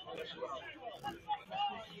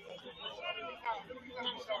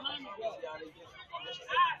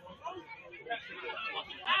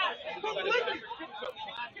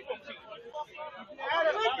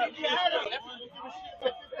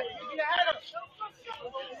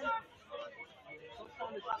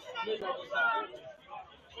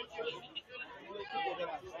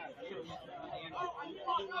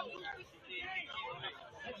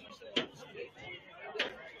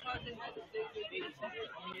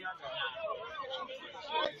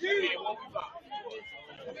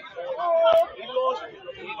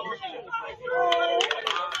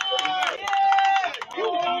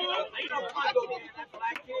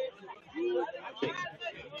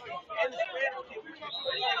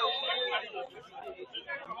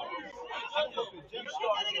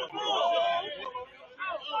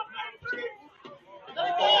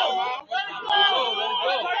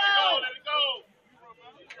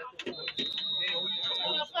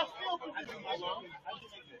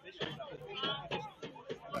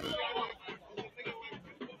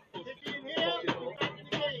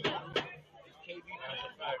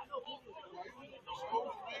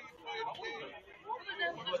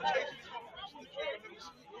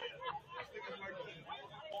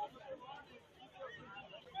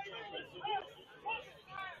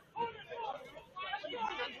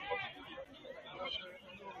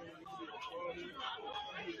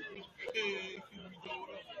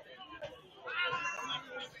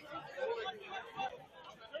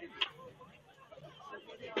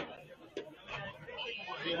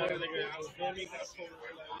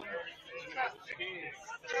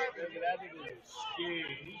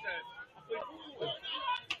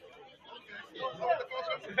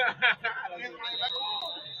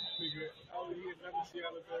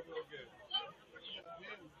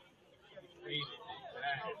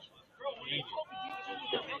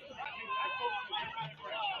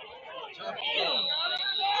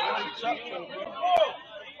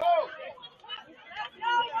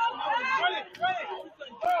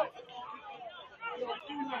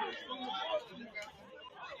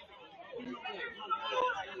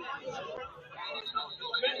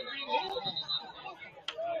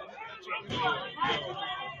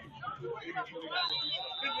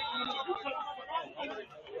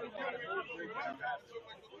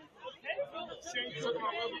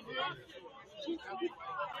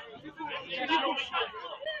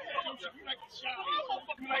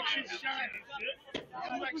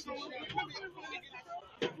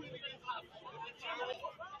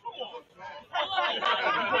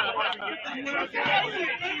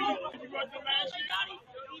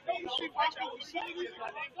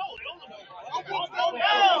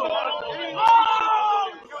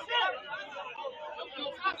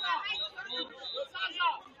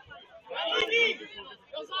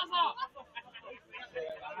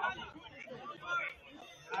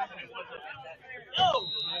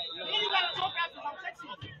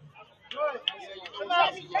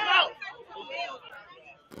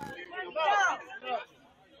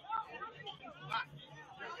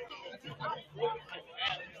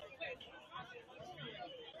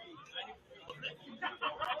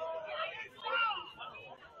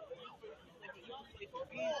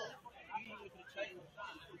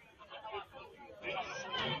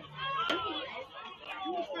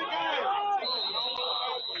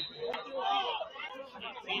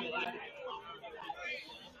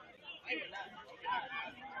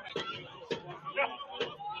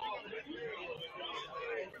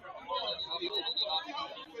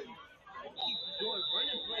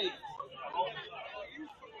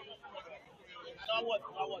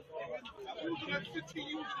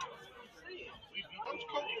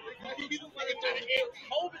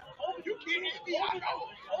 You can't hit me. I know.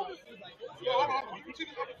 Yo, hold on. You see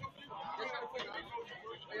this other two?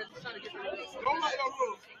 Don't let your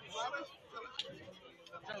rules.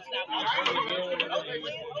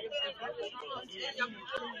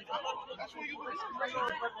 That's what you lose.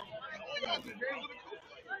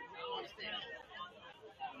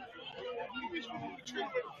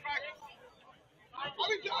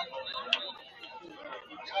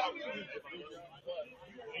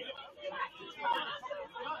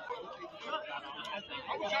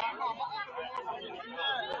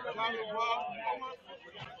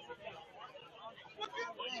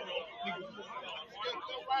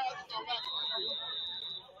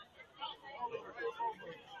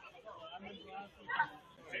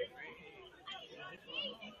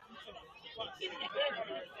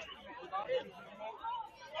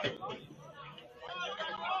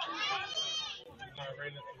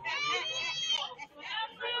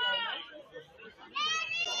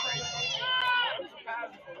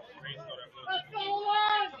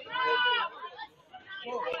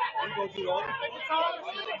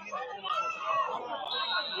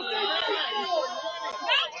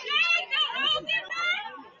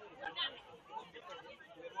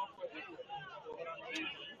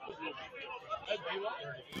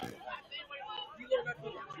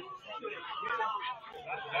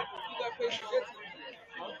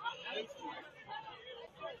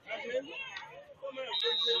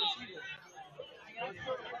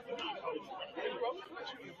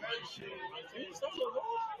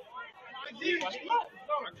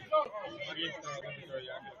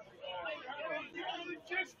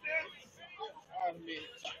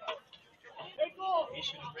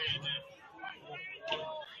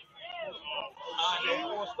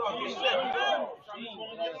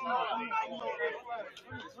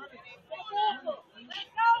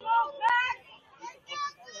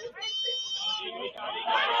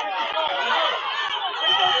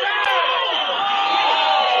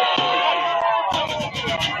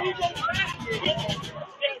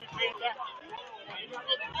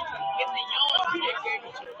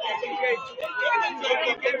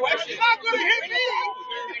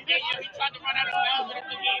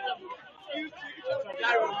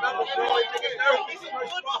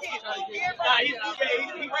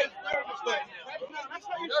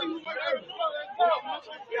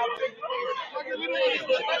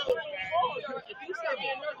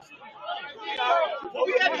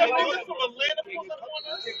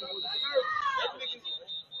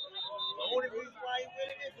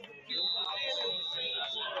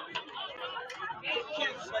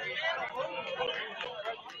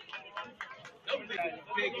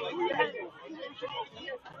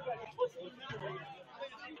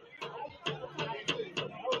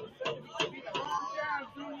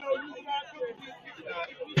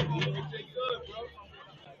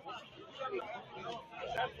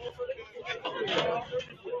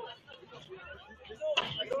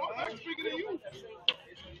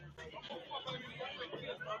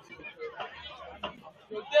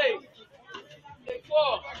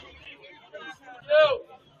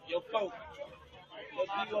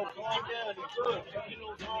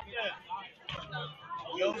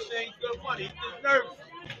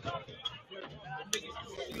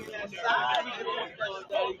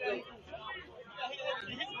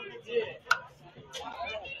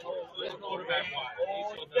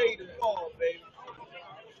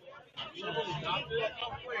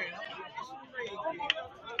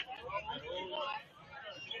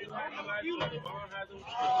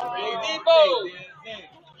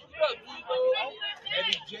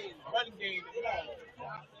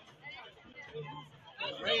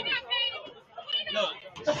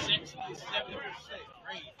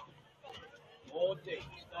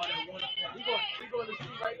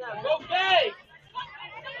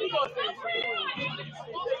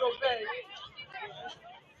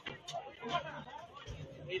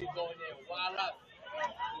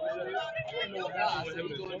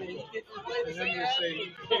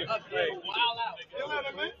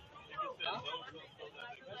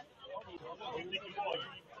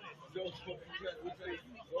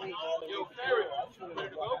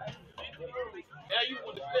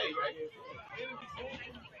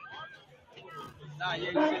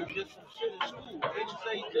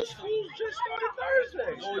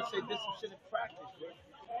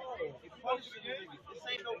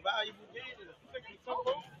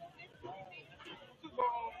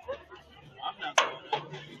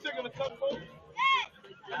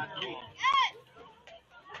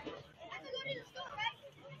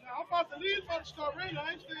 I'm about to leave, about to start raining.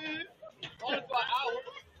 I ain't staying here. Only for an hour.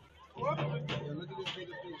 Yo, look at this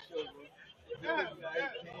nigga big show, bro. Yeah, yeah.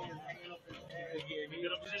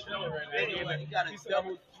 He got a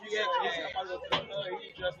double.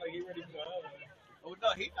 He dressed like he ready for the hug. Oh no,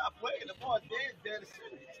 he not playing the ball. Dead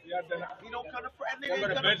serious. Yeah, then He don't come to practice. I'm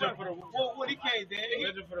gonna bench him for the What he came, Dan? He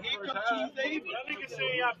bench him for the come first half. Tuesday. That nigga say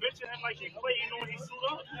y'all bitching him like he play, you know when he suit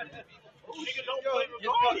up. Nigga don't Yo, play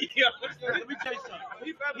regardless. let me tell you something.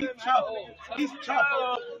 He's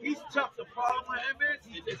tough. He's tough. The problem with him is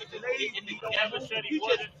he's lazy. He don't Never move. said he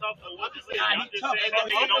wasn't tough or wasn't lazy. Nah, I'm he's just tough. saying that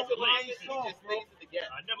nigga don't He play. just stays in the gap.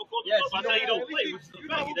 I never called him Yes, tough. I said he don't play, which is the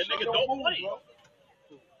fact. That nigga don't play.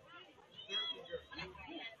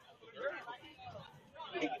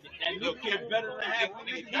 That new kid better than half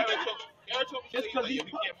the niggas. Just because he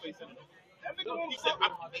can't play center. He said,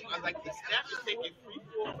 I like the snap is taking 3,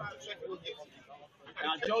 4, 5 seconds to get to you.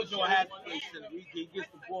 Now JoJo has to play center. He gets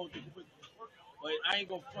the ball to quick. But I ain't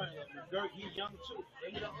gonna front him. Dirk, he's young too.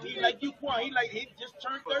 He like you, Quan. He just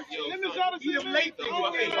turned 13. He the late thing.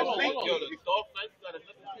 Yo, the Dolph Knights got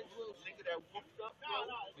another nigga that whooped up.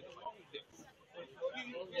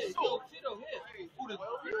 Who the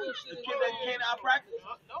kid that came out practice?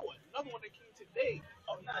 No, another one that came today.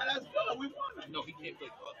 Oh, nah, that's good. We won. No, he can't play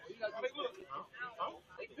for us.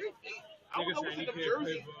 I don't know Nigga what's said in he them can't jerseys.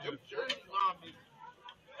 play for Them us. jerseys,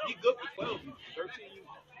 he good for 12, 13.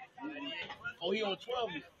 Oh, he on 12.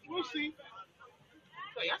 We'll see.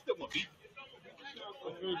 Like, I still want to beat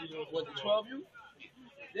you. Was it 12 you?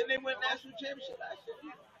 Then they win national championship last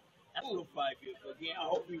year. That's a 5 years. But yeah, I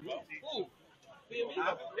hope we win. Ooh. They gonna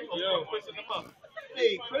Yo. start pushing them up.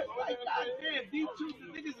 Hey, Chris, like, goddamn, D2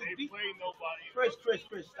 niggas is They deep. play nobody. Chris,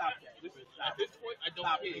 stop that. Listen, At stop this point, I don't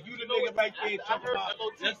Stop care. it. You the nigga right there talking about,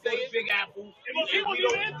 let's go to Big Apple. MOT And was we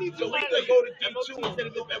don't, even D2 so we last could year. go to D2 instead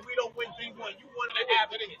of and we don't win D1. You won the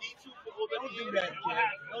half of it. D2 football. Don't do that, kid.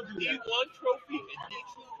 Don't do that. D1 trophy and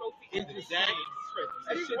D2 trophy is It's the the same.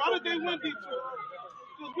 That shit Why don't did they mean win nothing. D2?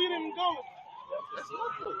 Because we didn't go. That's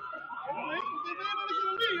local. They ain't nothing to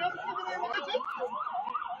me. I'm fucking ain't watching.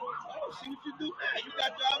 Oh, see what you do now. You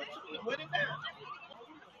got the opportunity. Win it now.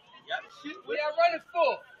 You got the shit. What y'all running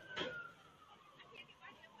for?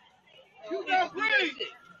 You got free.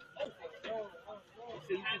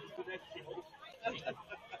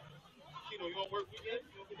 Kino, you gonna work weekend?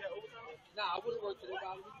 You gonna get that overtime? Nah, I wouldn't work today,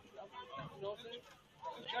 but you know what I'm saying?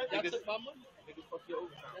 Y'all took my money. Nigga, fuck your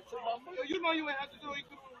overtime. That took my money. You know you ain't have to do it.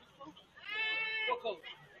 What coach?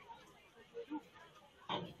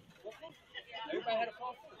 What coach? Everybody had a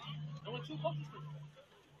call for it. There were 2 coaches.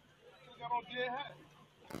 You got on dead hat.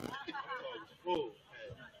 Full.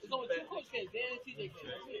 There's only 2 coaches came. Dan and TJ came.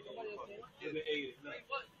 That's it. Nobody else came.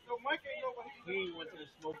 Yo, Mike ain't go, but He ain't went to the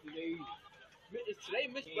smoke today. It's today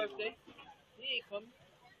Miss birthday. He ain't coming.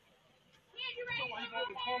 he going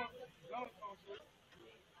to the corner. Concert.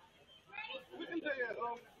 We can tell you,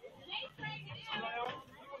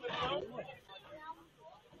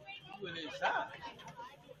 You went inside.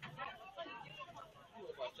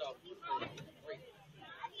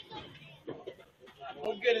 Go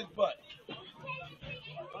get his butt.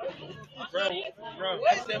 Bro.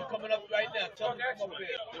 That's him coming up right now. Tell him to come up here.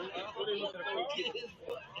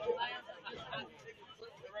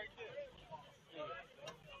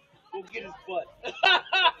 Go get his butt.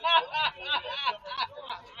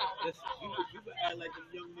 Listen, you been acting like them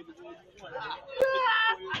young niggas all you want.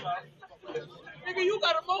 Nigga, you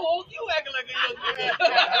got a mohawk. You acting like a young nigga.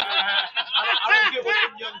 I don't get what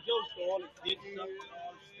them young jokes for all the dick stuff and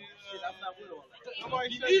all this shit. I'm not with all that.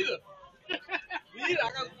 Me neither. Me neither.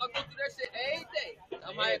 I go through that shit every day.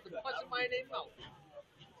 I might have to punch somebody in their mouth.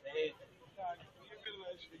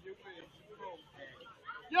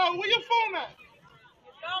 Yo, where your phone at?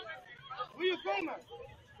 Where your phone at?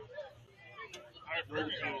 I heard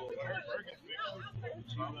Bergen's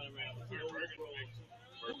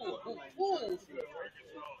Ooh.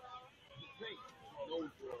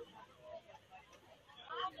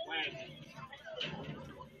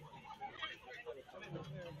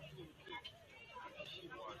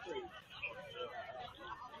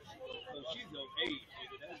 She's okay.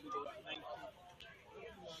 That nigga was 19.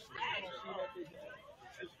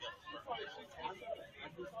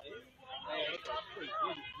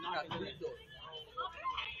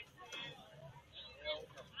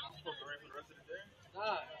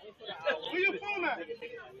 Where your phone at?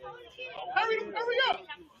 Hurry up.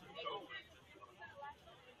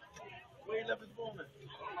 Where you left his phone at?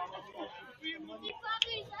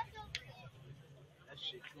 That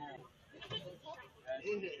shit gone.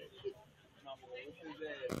 Mama, whoop his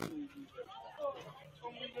ass.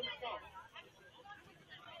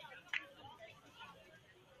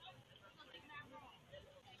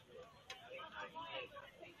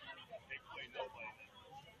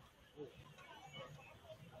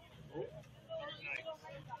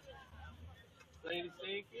 Playing the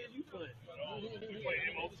same kid you playing. We played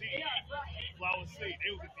MOT, Flower State. They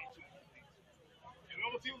was a D2. And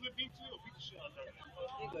MOT was a D2. Beat the shit out of them.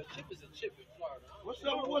 Nigga, chip is a chip in Florida. What's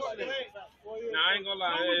up? What's the name? Nah, I ain't gonna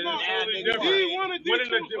lie. It's totally D1 different. and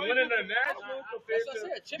D2. Winning the national compared That's what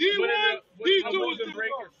I to said. Chip D1, D2 winning is the break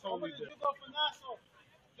is totally different.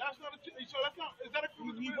 That's not a chip. So that's not. Is that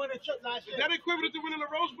equivalent to He winning? won a chip last Is year. that equivalent to winning the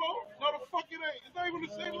Rose Bowl? No, the fuck it ain't. It's not even the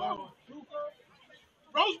same level.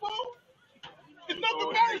 Rose Bowl? It's no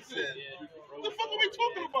comparison. What the fuck are we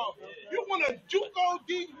talking about? You won a JUCO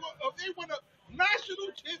D. They won a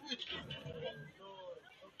national championship.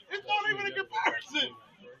 It's not even a comparison.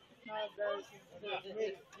 I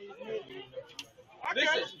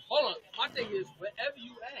Listen, guess. hold on. My thing is, wherever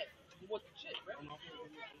you at, you want the chip, right?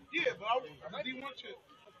 Yeah, but I'm a D1 chip.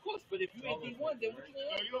 Of course, but if you ain't D1, then what you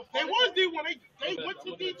want? They was D1. They went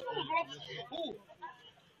to D2. Is what I'm saying. Who?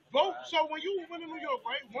 Both. So when you win in New York,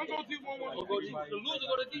 right? One goes D1, one Go goes D, D2. the loser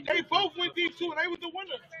go to D2. They both went D2 and they was the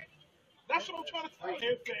winner. That's what I'm trying to tell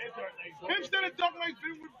you. Hempstead and Duck Lane's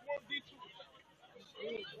been with one D2.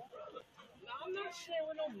 No, I'm not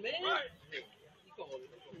sharing no man. You go on.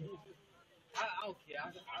 I don't care.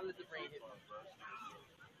 I let the rain hit me.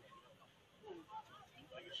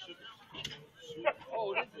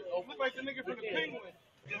 Oh, this is Look like the nigga from the Penguin.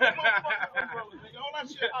 All that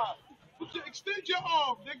shit out. Extend your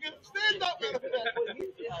arm, nigga. Stand up, man.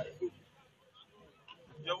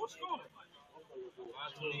 Yo, what's going on?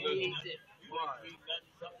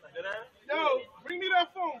 Yo, bring me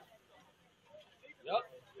that phone. Yup.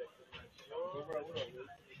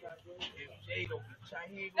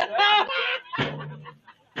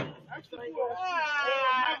 Actually,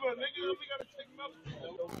 never, nigga. We gotta take him up.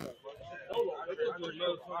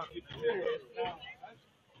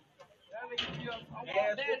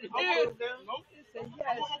 Nope. Say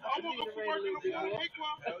yes. I'm gonna go for work in the morning. Hey,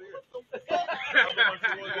 Quan.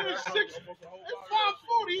 It's 6. It's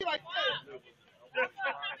 5:40. He like, hey.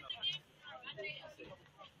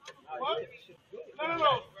 What?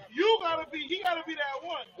 No. You gotta be. He gotta be that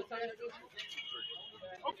one.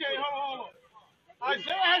 Okay, hold on.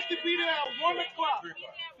 Isaiah has to be there at 1 o'clock.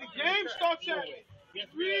 The game starts at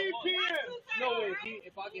 3 p.m. No way.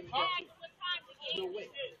 If I give him that, no way.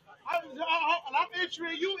 And I'm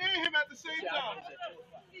entering you and him at the same time.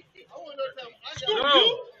 Scoop, No.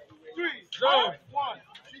 you? 3. No. 1.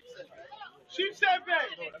 Sheepshead Bay.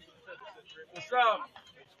 What's up?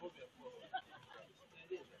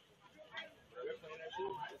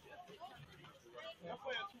 I'm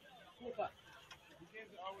playing 2 o'clock. The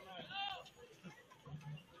game's at hour 9.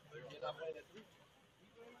 You're not playing at 3. You're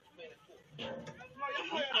playing at 4. No, you're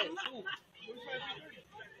playing at 2. We're playing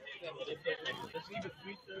It's either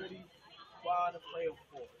 3:30, 5 to play or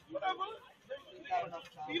 4. whatever.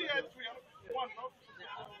 Be there at 3. 1, no?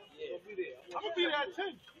 Yeah. I'm gonna be there at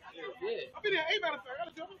 10. Yeah. I'll be there at 8, matter of fact. I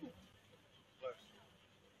gotta tell you.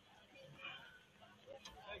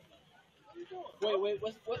 Wait.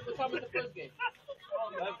 What time is the first game?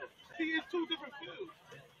 See, it's 2 different fields.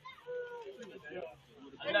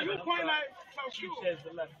 And you playing at South Shore. If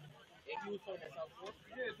you was playing at South Shore?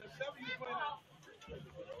 Yeah, the 7 you playing at.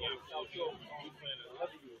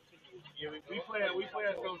 We play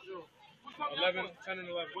at South Shore. What time 11, 10 and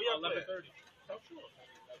 11. Where y'all 11:30.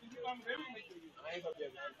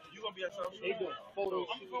 You gonna be at South They Shore? doing photo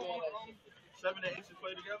shoots and all that shit. 7 and 8 to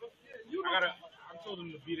play together? I told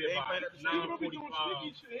him to be there by You don't be doing 9:45.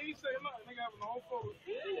 sneaky shit. He ain't saying nothing. Nigga having the whole photo.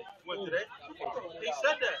 What, today? He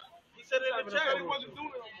said that. He said it in the He chat. wasn't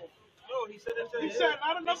doing it no more. No, he said it. He said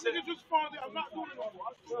not enough niggas responded. I'm not doing it no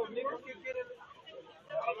more. Niggas can get it.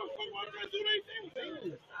 I don't know why they do their thing.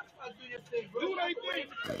 Do their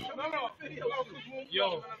thing. No.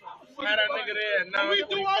 Yo, had that nigga there at When we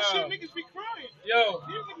do our shit, 9:45. niggas be crying. Yo,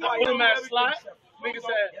 I put him at slot. Nigga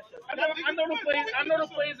said, I know the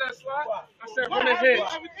plays at slot. I said, run a hitch.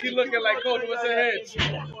 He looking like, coach, what's a hitch?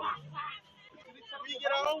 We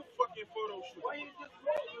get our own fucking photo shoot. I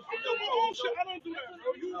do my own shit. I don't do that,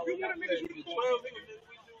 bro. You want the niggas you record. 12 niggas,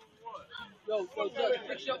 we do one. Yo, Judge,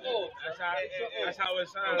 fix your off. That's how it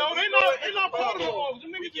sounds. No, they not part of the balls.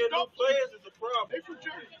 Them We niggas get just new dump players is a problem. They from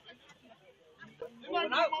Jersey.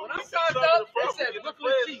 When I signed up, they said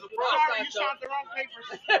Brooklyn Chiefs. When I Sorry, you signed up, signed the wrong papers.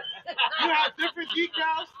 You have different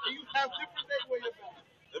decals and you have different days where you're back.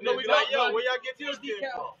 No, we like, yo, where y'all get Still this kid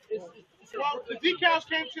decal. from? Well, the decals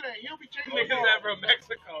came today. He'll be changing the Niggas ball. that from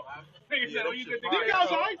Mexico. Niggas said, oh, you get the Decals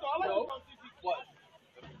are right, though. I like No. the What?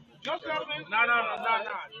 Just out of it. No.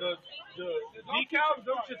 The decals,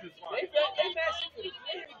 them shit is fine. They mad shit for this.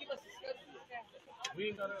 They didn't even give us a schedule. We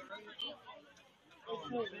ain't gonna.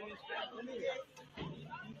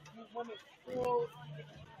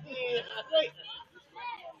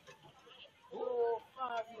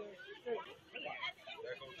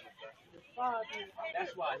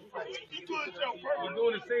 That's why. You doing it your purpose. We're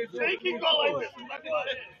doing the same thing. They keep going like this.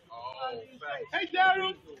 Hey,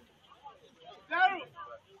 Daryl. Daryl.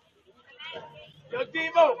 Yo,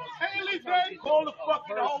 Demo, Hey, Elise. call the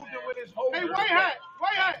fucking holder with his holder. Hey, White Hat.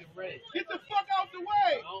 White Hat. Get the fuck out the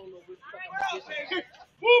way.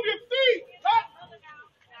 Move your feet.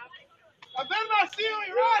 I better not see you on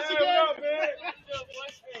your ass again.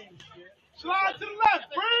 Slide to the left,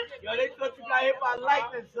 Bert. Yo, they thought you got hit by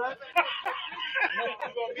lightning, son.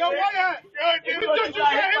 Yo, White Hat. They thought you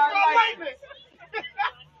got hit by lightning.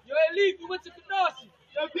 Yo, Elite, you went to Canarsie.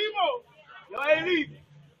 Yo, Demo. Yo, hey, Lee,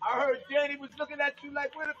 I heard Danny was looking at you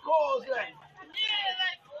like where the calls at.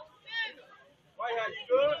 White Hat, you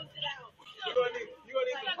good? You gonna need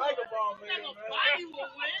the tiger bomb, man.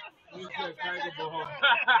 You said tiger bomb.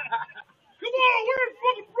 Come on, we're in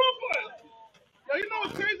fucking Brooklyn. Yo, you know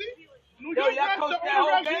what's crazy? New Yo, York y'all Rats, coached the that whole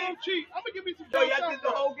only game? restaurant cheap. I'm gonna give me some. Yo, y'all did the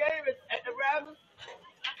whole game at Razzle?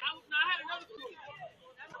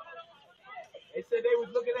 They said they was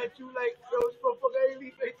looking at you like, yo, this motherfucker ain't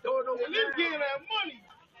leave, they throwing over And them getting that money.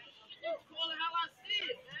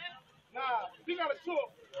 Nah, we gotta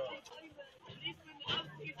talk.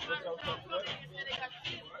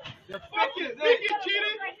 Fuck it, we get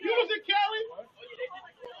cheated. You was in Cali.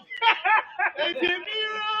 Hey,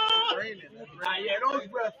 Demiro. Nah, yeah, those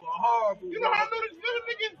refs were horrible. You know how I know this little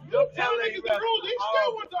nigga? Them Tell LA niggas the refs rules. He were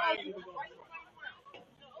still went to horrible. argue.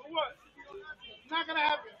 What? Not gonna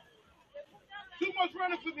happen. Too much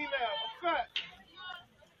running for me now. I'm fat.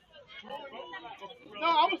 No,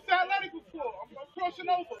 I was fat athletic before. I'm crossing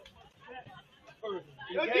over.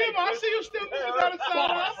 Yo, Dima, I see you still moving down the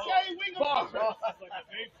sideline. Okay, wing up. Like a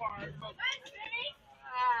big part. What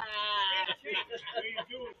do you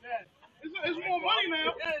do with that? It's more money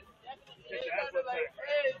now.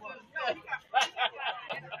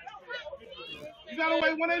 You gotta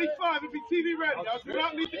weigh 185 and be TV ready. I do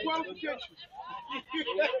not need the qualifications.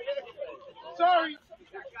 Sorry.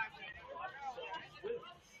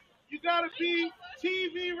 You gotta be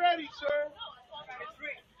TV ready, sir.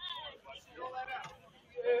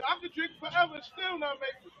 Yeah, I could drink forever and still not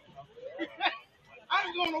make it. I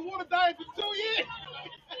was on a water diet for 2 years.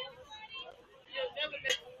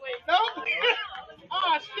 No?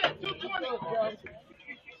 Ah, shit, 220.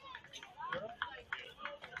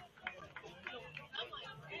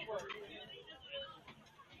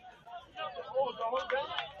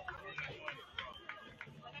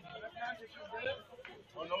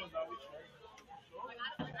 Oh, no, it's not.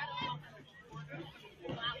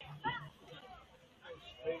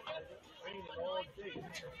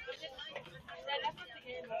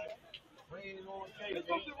 It's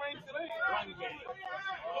supposed to rain today.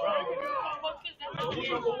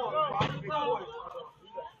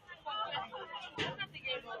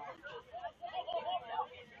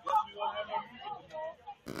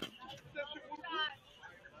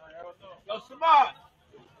 Yo, Samad,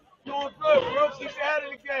 doing good, bro. Keep your head in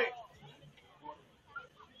the game.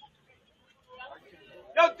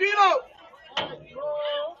 Yo, Dino!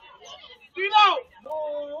 Dino!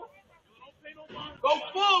 Go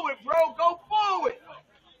forward, bro. Go forward.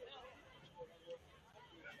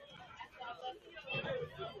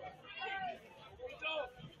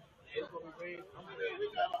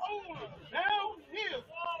 Down here.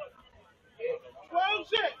 12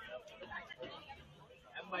 6.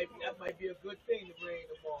 That might be a good thing to bring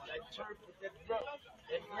them on. That turf with that rough,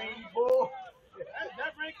 that green ball.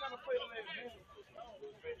 That rain kind of play on that game.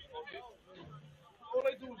 All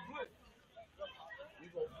they do is blitz.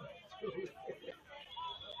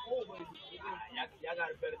 Y'all got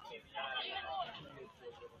a better team than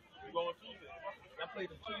we going Tuesday. I played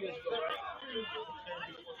them 2 years ago, right?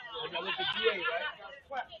 When y'all went to GA,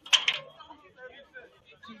 right?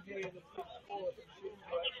 TJ and the big sports and shit,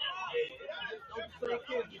 right? Those the same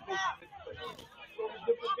kids we basically play. So it's a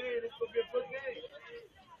different game. It's gonna be a good game.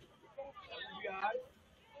 That'll be alright.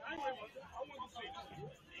 I want to see.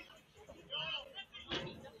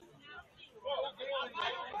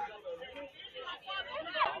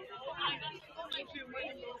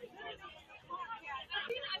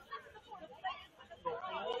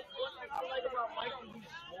 I like about Mikey, he's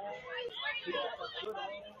small. He got a good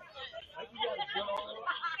arm. Mikey got a good arm.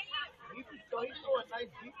 He throw a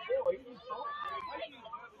nice deep ball. He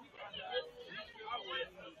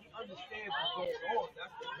understands what's going on.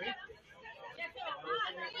 That's the great thing. You know what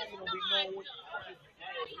I'm saying? He don't be knowing what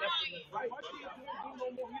left and right. Why can't you do no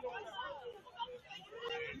more?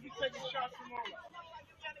 He be taking shots from all.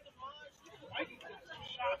 Mikey took some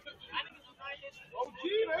shots. OG,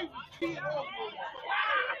 they was teeing off.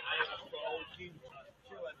 He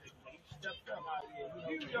stepped up out here.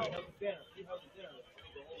 He held it down.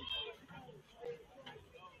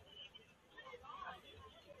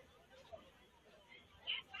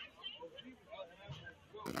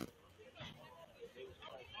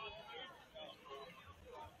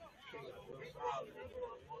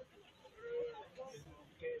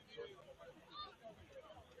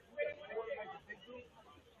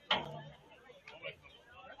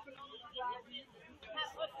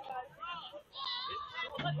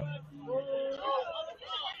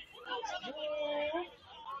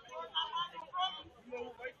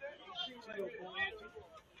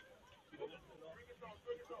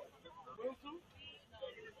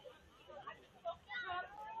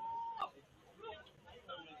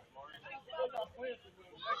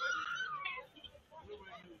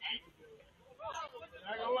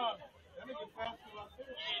 I ain't gonna lie. That nigga faster like this.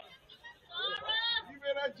 You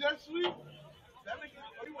made that jet sweep? That nigga,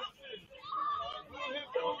 oh, you want to see?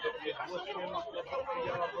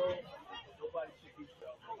 Nobody should be so.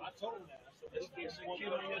 I told him that. I said, let's get some kid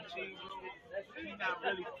on your team, bro. He's not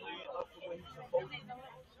really playing up to what he's supposed to.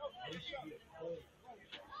 He should be home.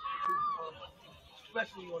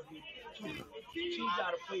 Especially on defense. He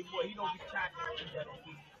gotta play more. He don't be tackling like that on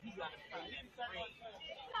defense. He gotta play that range.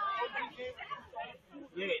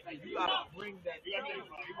 Yeah, like you gotta bring that.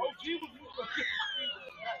 OG was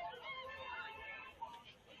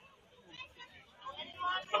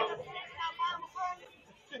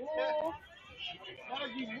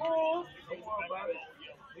Don't worry about it.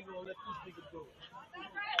 We gonna let this nigga do it.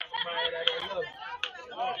 Somebody that don't love you.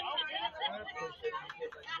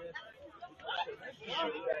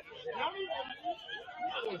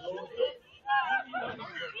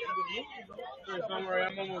 Don't worry,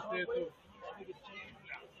 I'm almost there too.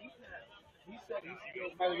 He said he's still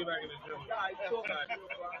Probably get back in the gym.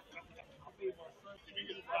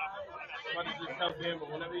 About to just tell him, but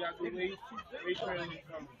whenever y'all do weight training is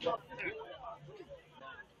coming.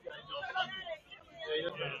 Yeah,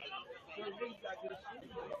 you're done.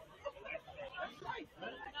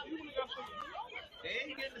 They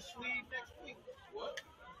ain't getting the sleeve next week. What?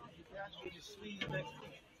 You guys get the sleeve next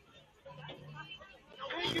week.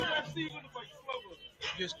 ain't get that seed with the like slower. You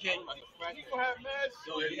just can't. You gonna have mad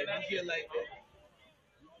So if you get like that,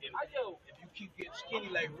 if you keep getting skinny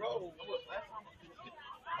like Rose,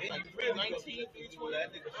 then you really 19,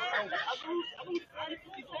 that nigga. I lose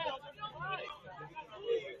 50 pounds.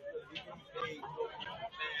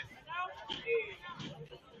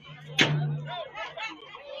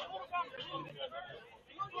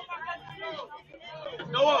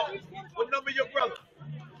 Noah, what number your brother?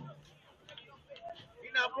 He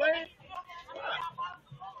not playing?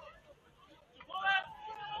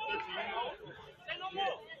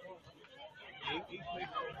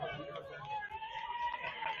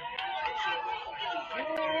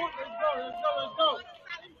 Let's go.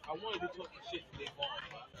 I wanted to talk shit to their mom.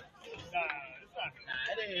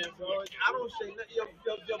 Nah, it ain't, bro. I don't say nothing. Yo,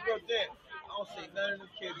 bro, Dan. I don't say nothing to the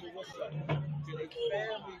kids. But what's up? They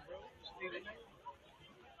family, bro.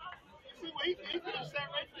 See what he could have sat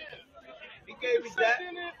right there. He gave us that.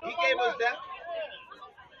 He gave us that.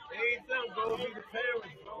 They ain't them, bro. Be the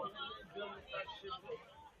parents, bro.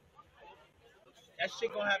 That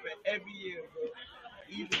shit gonna happen every year, bro.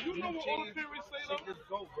 Even You know new what all the teams, parents say shit though? just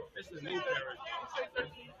go, bro. This is new parents. They say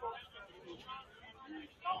 13 folks.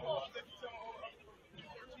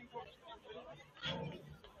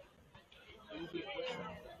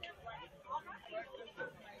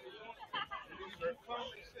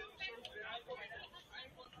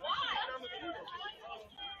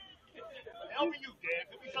 Helping you, Dan.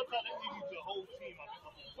 Could be sometimes they leave you to the whole team.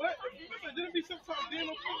 What? Didn't be sometimes Dan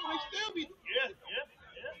on phone, they still be. Yeah.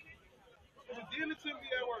 And Dan and Tim be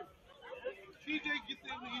at work. TJ get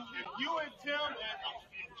there when he If you and Tim and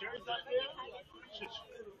Jerry's out there, shit.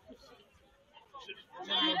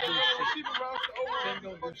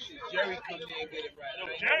 Jerry come there and get it right. No,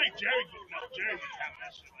 Jerry was having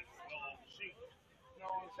that shit like a slow machine. No,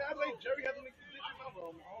 Saturday, Jerry had to make the decision.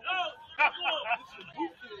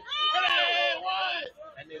 Hey, what?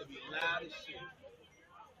 And it'll be loud as shit.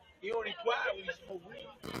 He only quiet when he smoke weed.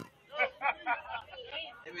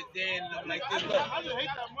 Every Dan and them like this, look. I just hate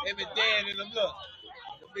that motherfucker. Every Dan and them, look.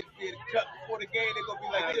 The big kid cut before the game, they gonna be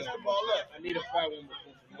like this, come on, look. I need a fight one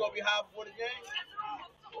before. You gonna be high before the game?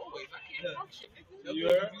 Always, I can't function. You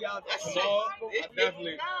heard? Be out there. Tomorrow,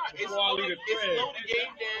 definitely. Before I leave the It's crib. slow the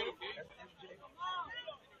game down.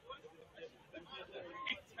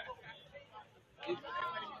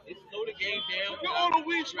 It's slow the game down. Look at all the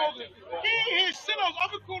weed smoking. He ain't here sit ups. I've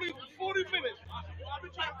been calling for 40 minutes.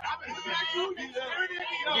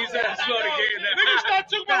 He said slow the game down. Niggas start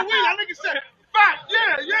talking about weed. That nigga said, "Fact,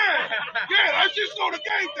 yeah. I just slow the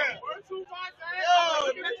game down." I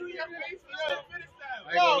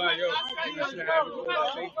ain't gonna lie, yo. You should have it on my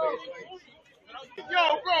face. Yo,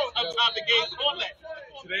 bro. Sometimes the game's on that.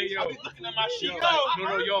 Today, yo. I be looking at my shit.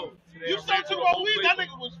 No, yo. Today You I'm start ready talking for a about whole weed, plate that of-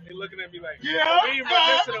 nigga was. Hey, looking at me like, Yeah. we ain't run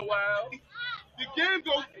this in a while. The game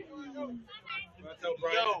goes. I tell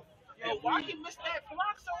Brian, Yo, why he missed that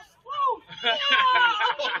block so slow?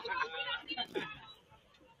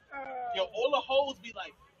 Yo, all the hoes be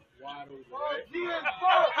like, wide open, right?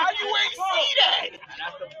 how you ain't see that? And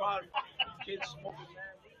that's the problem. Kids smoking, man.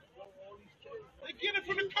 They get it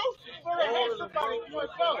from the coaches. All of them, bro.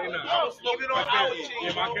 They not. I was smoking on our team.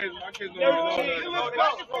 Yeah, my kids don't know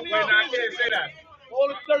that. Wait, nah, I can't say that. All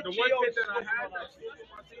the 13 The one kid that I had that's on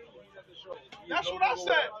my team, he's at the show. That's what I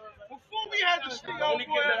said. Before we had the stick The only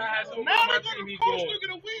kid that I had so now on my they go team, to he's coach, gone. look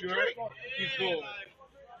at a weed You drink. heard? He's gone.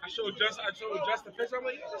 I showed just the picture. I'm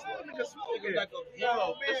like, yo, this little nigga smoking.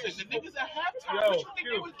 Yo, listen, the niggas at halftime, Yo, what you think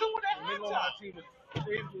they was doing at nigga on my halftime? team is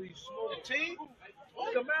basically smoking. Team?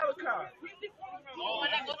 Look at Malachi. Oh,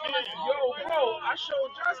 that's the kid. Yo, bro, I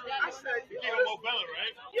showed Justin. I said, yo, Get him more Bella,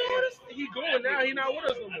 right? he going now. He not with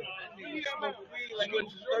us no more. He got my weed Like like he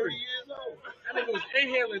was 30 years old. That nigga was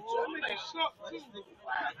inhaling too. I'm They like, suck too.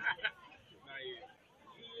 nah, yeah.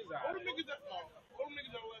 He is All out. the niggas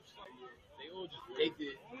that left suck. They all just They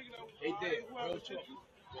did. All the niggas that They did. who had Real a talk. ticket.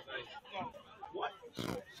 What?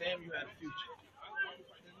 Sam, you had a future.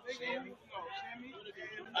 Sammy.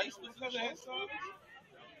 Ice was Because of his son.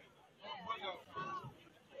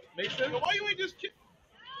 Make sense? Yo, why you ain't just kick?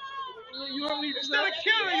 You heard me. Instead of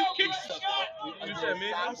killing, you kick You said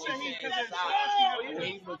me? I'm saying he because of his son.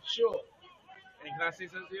 He mature. And can I say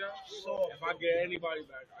something to y'all? So, If I get anybody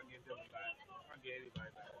back, I get them back. If I get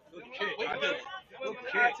anybody back. good kid.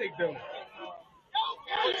 I take them.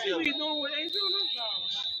 What you doing with Angel?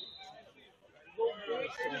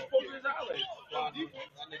 He's supposed to his outlets.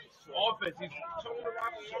 Offense, he's towing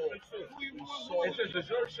around the offense too. It's just the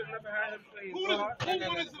George should never had him playing Who so was hard.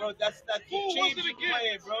 Bro, that's the Who team was it you against?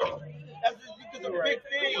 playing, bro. That's just a big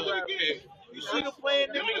thing. Who was it against? You see them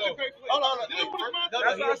playing them? Dylan was a great player. Hold on. Dylan was a No,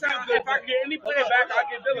 That's what I'm saying. If I get any player back, I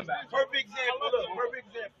get Dylan back. Perfect example. Look, perfect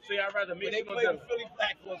example. So y'all rather When me they or played Dylan? the Philly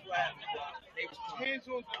Black Bulls, what happened? They was Hands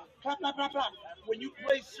on. blah, blah, blah, blah. When you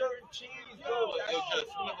play certain teams, bro, Yo, that's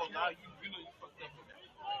just, I'm not gonna lie, you know you fucked up with that.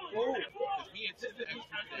 cool. Because me and Sister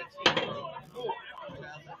executed that team. Cool.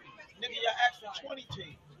 Nigga, you asked for 20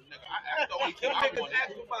 teams. Nigga, I asked the only Them team I niggas wanted.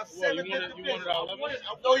 asked for about Well, 7 you wanted divisions. all of them?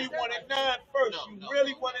 No, you wanted 9 first. No, You no.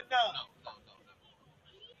 really wanted 9. No.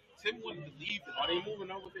 Tim wanted to leave Are they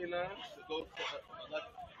moving up with their nines? to go to 11.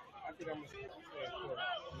 I think I'm gonna say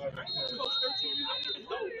Coach 13 years old.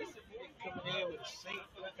 No, listen, man, coming in with a Saint.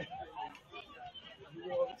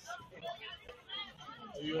 You all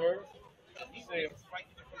You heard? He's saying fight.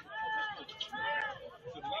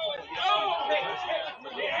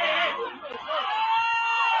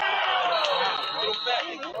 Little fat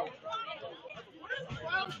nigga, bro.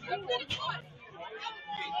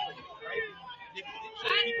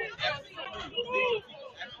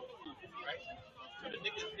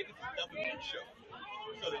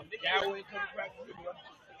 Yahweh ain't coming back to you, bro.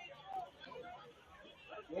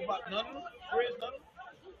 What about none of them? Friends, none of them?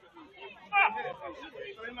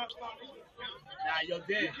 Nah, yo,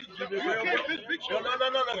 Dan, keep it real.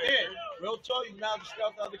 No, Dan. Real talk, you now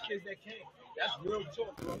discuss the other kids that came. That's real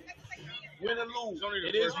talk, bro. Win or lose, It's only the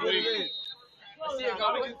it is first what it week. is. Let's see,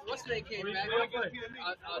 what's the name came back?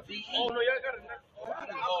 DE. Oh no, y'all got it. I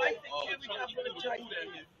like the kid we got for the check.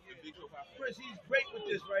 Chris, he's great with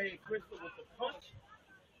this right here. Chris with the punch.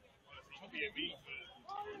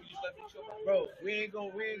 Bro, we ain't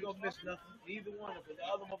gonna miss nothing. Neither one of them. The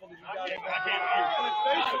other motherfuckers you got ain't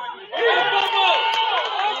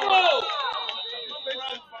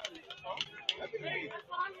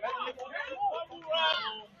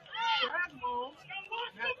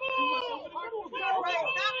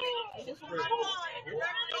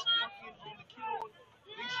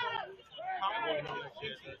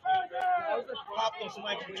Pop on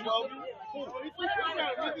somebody from 12. Who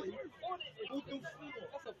do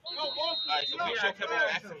Alright, so me and I kept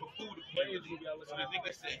asking for food to play with you. So the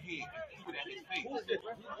nigga said, here, put it at his face. Who's this?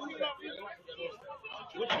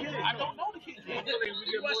 Which kid? I don't know the kid.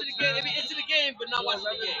 We watching the game. Maybe into the game, but not watching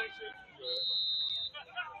the game.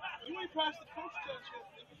 You ain't passed the coach test yet.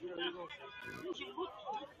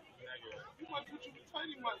 You might put you with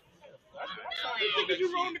Tiny Mike. Niggas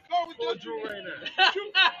you rode in the car with Poor that Drew right now.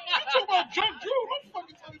 You talking about drunk Drew? Don't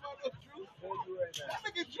fucking tell me about that Drew. Poor Drew right now. That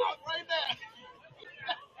nigga drunk right now.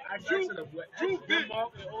 I said them, what? Drew big.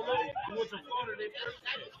 Mark and Olo, who went to Florida, they first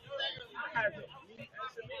year. I had to meet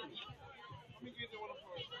SME. Let me get you one of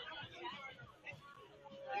first.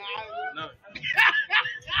 No.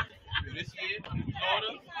 This year,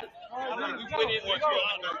 Florida, we went in on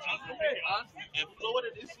Toronto. And Florida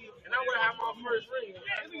this year, And I would have my first ring. If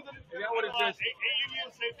y'all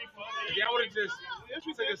would have just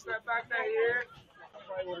took a step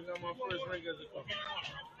niggas are coming.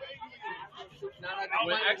 Nah,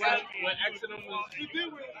 When Exodus was.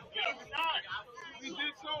 We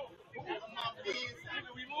did so. Nigga,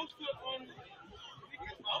 we lost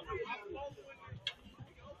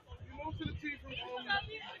to the team from Yeah.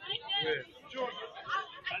 Georgia.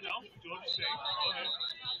 I know. Georgia State. Go ahead.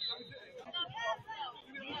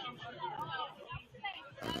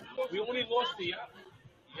 We only lost to y'all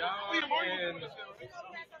and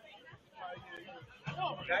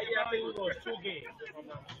that year I think we lost 2 games. If I'm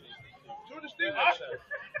not mistaken. Georgia State.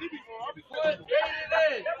 Put 8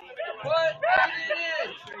 in. Put 8 in.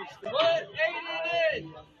 Put 8 in.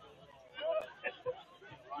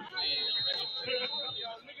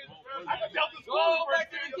 Go back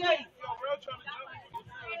to the gate.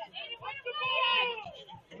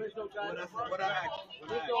 What I asked?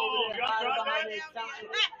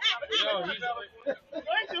 Yo,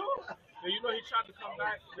 you know he tried to come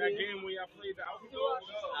back that game when y'all played the outfield.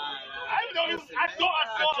 I didn't know he was. I saw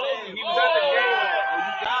him. He was at the game.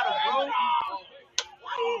 You got him, bro.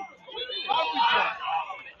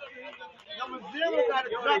 Number 0 got to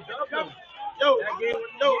drop. Yo,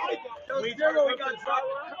 Zero got dropped. I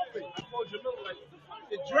told Jamil like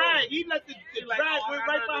The drag, he let the drag went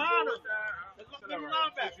right behind him.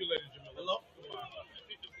 Linebacker. You let it, Jamil. Hello?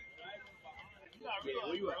 Yeah,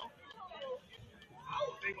 where you at?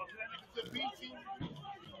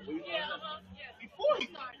 Before he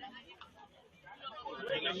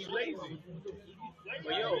He's lazy.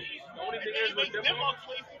 But yo, the only thing is with them.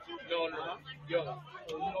 No. Yo,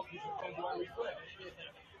 you know he should come to every play.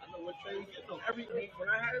 I know what trade you know. Every week when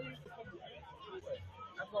I had him, he used to come to every play.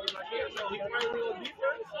 That's why when I came, so he playing real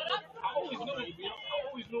defense. I always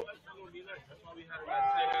knew that's gonna be nice. That's why we had him at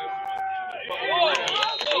tight end. But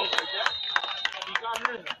he got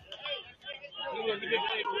him. He didn't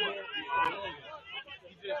play for him.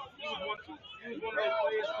 He was one of those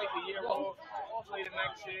players take a year off, play the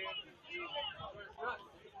next year.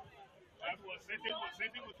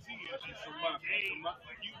 Same thing with T. It's just a game.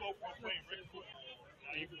 Like you go from playing Red Bull,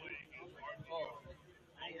 now you playing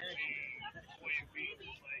playing B.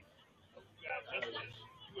 It's like, God, that's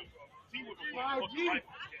T would be fucking right.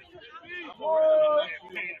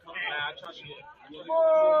 Nah, I trust you.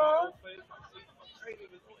 Oh,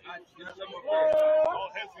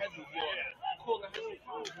 Hezzy, yeah. Hezzy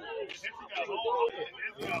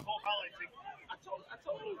got a whole highlight tape. I told him.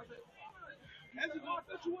 I said, Hezzy, I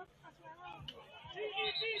thought you were.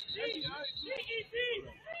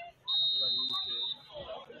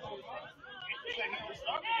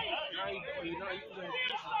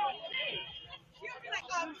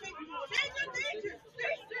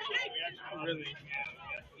 Really?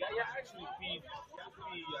 Yeah, actually feed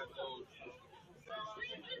those.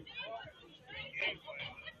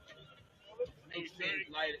 Makes things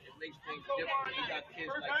lighter. It makes things different. You got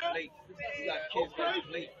kids like Blake. You got kids like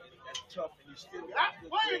Blake that's tough, and you still got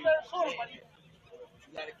good grades.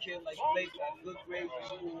 You got a kid like Blake got good grades in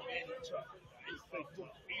school and he's tough.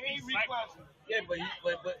 Yeah, but he's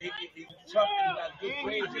tough and he got good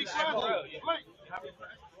grades in school.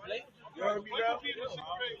 Blake, you heard me, bro?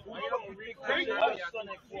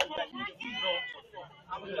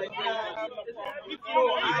 I was like, I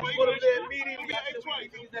put him there immediately. I said,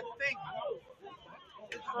 we need to think.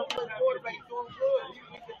 It's from the quarterback doing good. You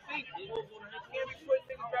need to think. Can't be putting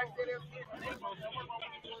niggas back there that can't think.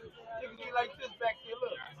 Niggas be like this back there,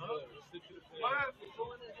 look. See,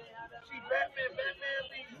 Batman,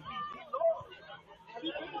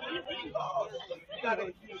 he lost. You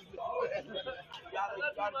gotta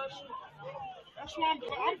That's why I'm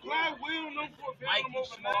glad Will and them for bailing him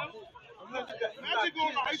over now. Imagine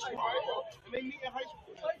going to high school, right? And they meet in high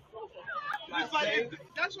school. It's like,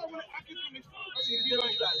 that's why when I get them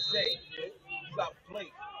you got Zay, you got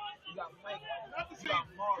Blake, you got Mike, not the you same. got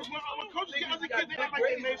Mark. When coaches get other kids, they act like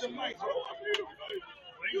they made them nice.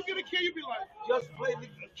 You get a kid, you be like, Just play the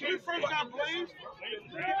when you kids. first got Blaze,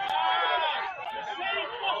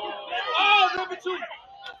 Oh, number 2.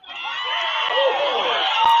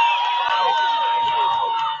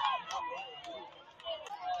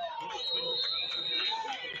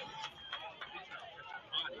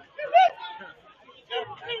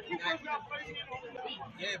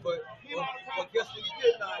 Yeah, but guess what he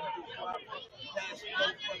did now? Pass the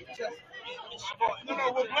test. no,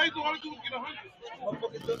 what Blaze don't want to do is get 100.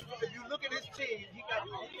 If you look at his team, he got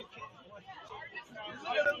look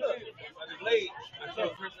at him, look. Blade,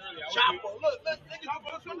 Chopper, look, niggas,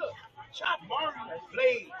 Chopper,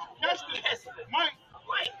 Blade, Kessler, Mike,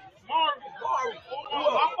 Mari,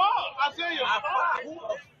 Isaiah.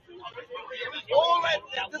 all that,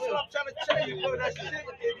 this is what I'm trying to tell you, bro. That shit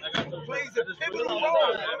plays a pivotal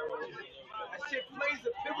role. That shit plays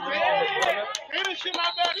a pivotal role. Hayden shit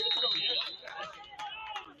not bad either though.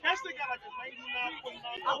 Castle got like a 99.9.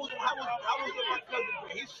 I was with my cousin, bro.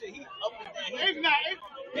 His shit, he up and down.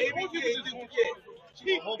 He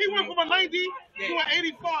went from a 90 to an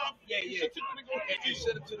 85. Yeah. She took the nigga. And he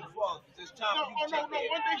said it to the father. It's time No. for you to take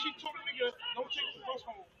One day she told the nigga, don't take the bus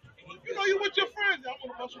home. You know you with your friends. I want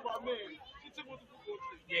to bus with my man. She took what the football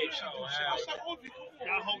thing. Yeah, she do shit. I said, oh, come on.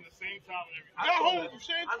 Got home the same time and everything. Got home the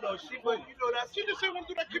same I know she, but you know that's She just said want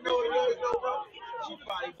to do that. you know what it is though, bro. She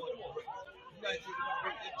probably would. You gotta take a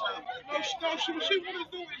break this time. No, she wanted to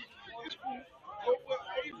do it. It's cool. Go with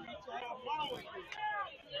Avery to have mom like this.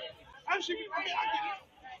 I get it.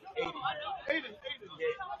 Aiden.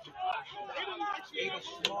 Aiden actually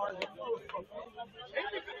smart.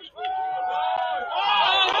 Aiden finished school.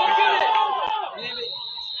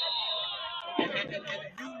 And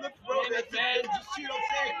you look, bro, that's bad. You see what I'm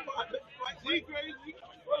saying? Crazy.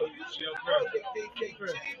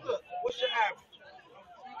 They look, what's your average?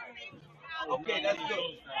 Okay, that's good.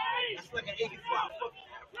 That's like an 85.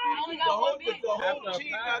 The whole team got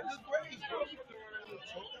good grades, bro.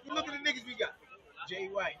 You look at the niggas we got. Jay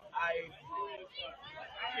White,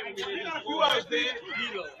 who else there?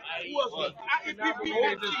 Who else? They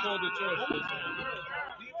just called the choice.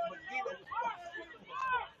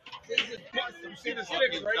 You see the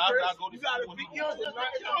sticks, right, Chris? You gotta be young and not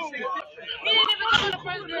He didn't even come on the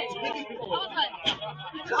first day.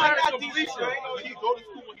 I got decent, right? He go to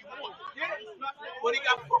school when he wants. Yeah, but he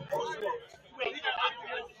got football skills.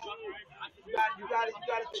 You gotta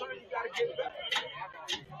turn. You gotta get better.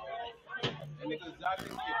 You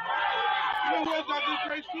know who else got good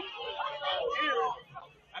grades too?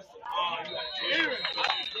 Aaron.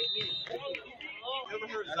 Ever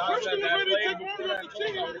heard of First Zaza? thing ready to take over at the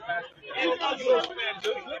team.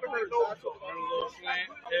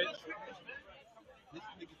 This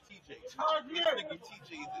nigga TJ is a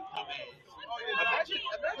dumbass. Imagine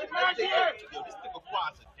yo, this nigga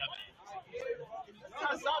Quad's a dumbass. That's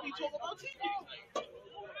how Zabi talking about TJ.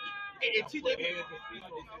 And TJ.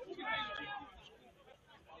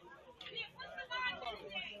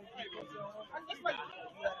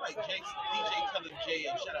 That's like DJ telling Jay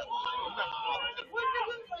and shut up. I'm not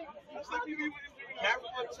That's like you Harry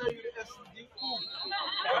will tell you the S&D cool.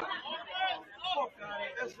 Fuck out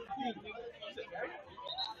of S&D.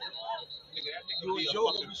 You a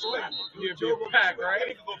joke, you swear. You'll be a pack, right?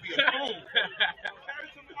 Nigga gonna be a fool.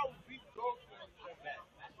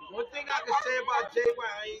 One thing I can say about Jay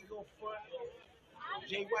White, I ain't gonna front.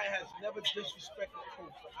 Jay White has never disrespected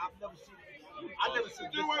coach. I've never seen it. I never seen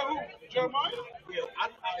You went who? Jeremiah? Yeah, I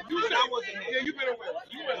wasn't here. Yeah, you been away.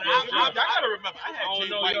 I gotta remember. I had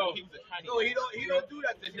Jay White. yo. He was a tiny. No, he don't do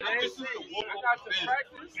that to me. I'm just saying. I got to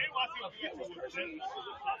practice.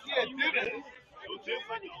 Yeah, did it.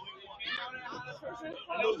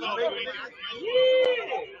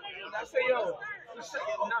 I say, yo. I say,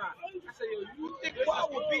 yo, You think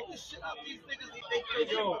Quad will beat the shit out of these niggas if they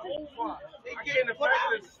play yo, They I getting can't put out.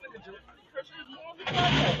 practice.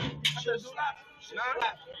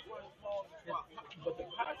 But the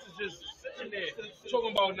Pops is just sitting there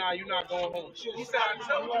talking about, nah, you're not going home. He said, I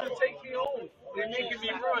tell them to take me home. They're making me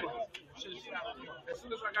run. As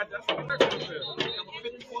soon as I got that, I said,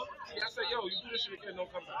 yeah, I said, yo, you do this shit again,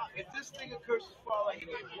 don't come back. If this nigga curses fall like he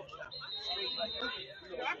walks out straight like that.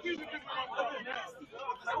 I keep it in my phone.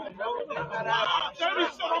 Gotta have 30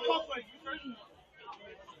 so I'm up like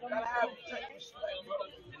type of respect.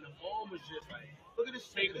 And the ball was just like, Look at this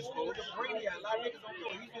nigga. This nigga's a brainiac. A lot of niggas don't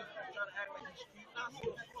know. He's just trying to act like he's not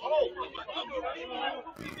so.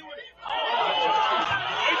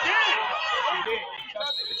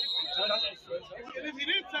 And if he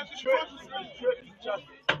didn't touch it, he probably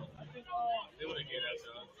they would have gave that to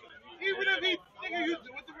us. even if he nigga used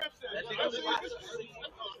it, what the ref said.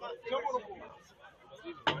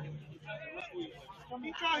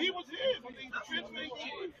 He was his. I mean, the transfer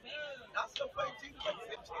That's the fight team.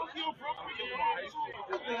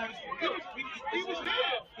 he was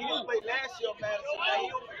there. He didn't play last year, man. So now he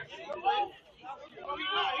don't play. Oh, he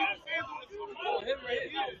was fans on the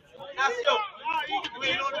That's yo. You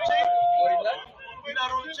ain't on the chain? You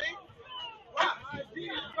not on the chain? Why?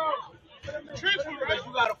 transfer, right? Because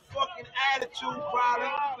you got a fucking attitude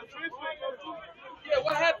problem. Yeah,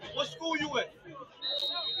 what happened? What school you in?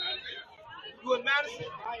 You in Madison?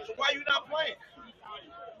 So why you not playing?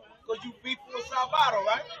 Because you beat with Salvador,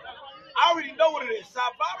 right? I already know what it is.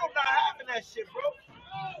 Salvador not having that shit, bro.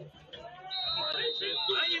 I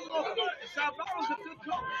ain't even gonna front. Salvador's a good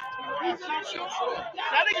coach.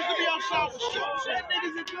 That nigga should be outside with shit. That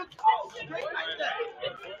nigga's a good coach. Straight like that.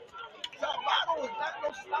 Salvador is not no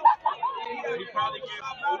slouch. He probably gets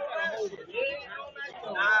hold.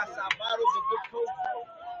 Nah, Salvador's a good coach.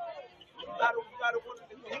 You gotta want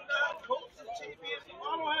to. He not coach the champions. It's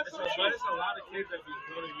a lot of kids that be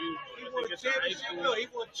going to use. He won a championship. No, he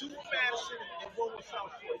won 2 with Madison and 1 with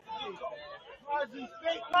South Florida. He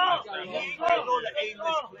ain't getting on the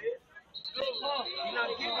A-list players. He's not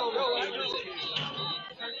getting on the A-list kids.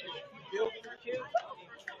 He building the kids.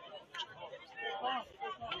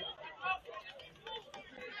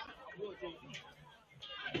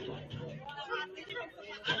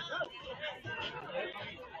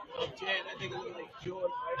 Yeah, that nigga look like Jordan,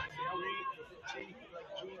 right? Green, change like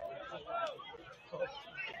Jordan.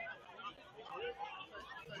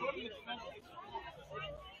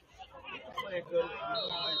 Playing good.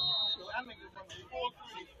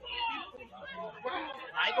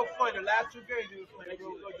 I ain't gonna front. The last 2 games he was playing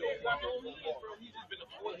real good. He's just been a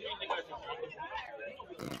 14 nigga.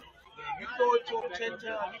 You throw it to him 10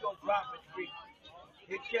 times, he gonna drop it 3.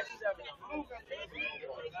 He catch 7.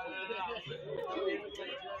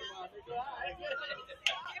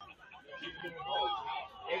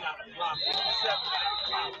 They got a block 7.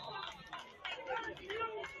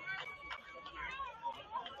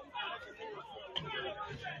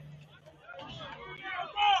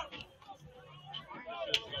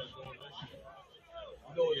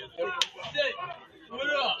 What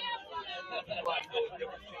up?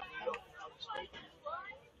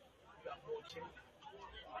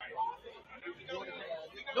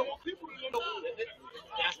 No people don't know.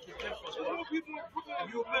 That's the difference.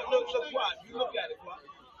 You look at it, Quad.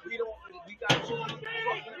 We got 2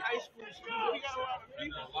 fucking high school students. We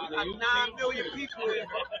got 9 million people here,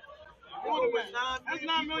 bro. That's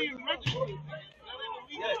 9 million registered.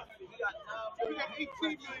 Yes, we got 9 We million. got 18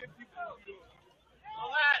 million people.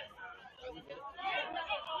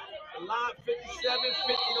 The line 57,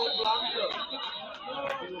 50 don't block up.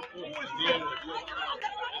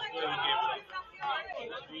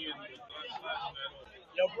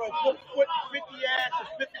 Yo, bro, put 50 ass or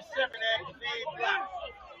 57 ass and they ain't block.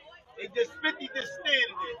 They just 50 just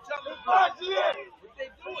standing there. Tell them block. What they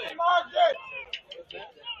doing?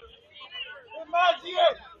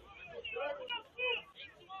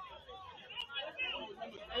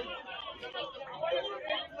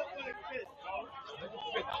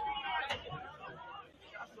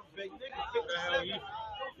 That's a big nigga. 57.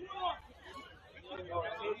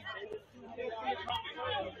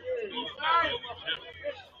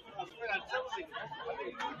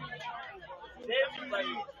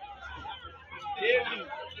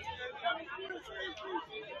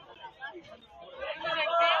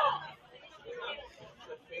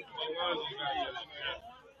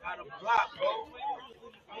 Got a block, bro.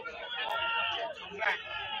 Come back.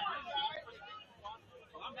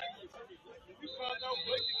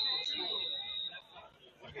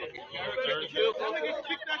 That nigga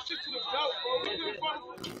kicked that shit to the belt, bro.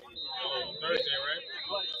 Thursday, right?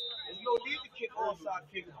 There's no need to kick onside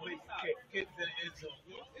kick and place kick to the end zone.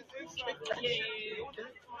 It's inside.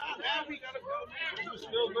 Now we gotta go. He was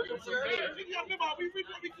still looking for it. We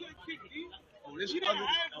couldn't kick D. Oh, this He other, didn't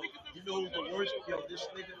have oh, niggas that you know who's the worst? Yo, this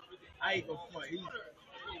nigga, I ain't gonna front.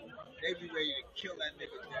 They be ready to kill that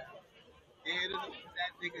nigga down.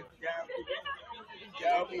 That nigga down. He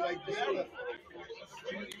down me like this.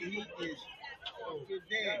 He is fucking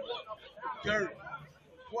damn dirt.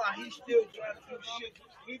 Why he still trying to do shit?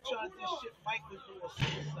 He trying to do shit Mike was doing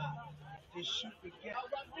suicide. Just shoot the gap.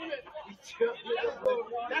 He tell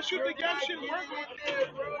That shoot the gap shit work on there,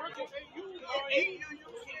 bro. You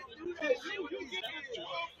can't do that shit with these kids.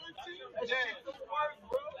 That shit don't work,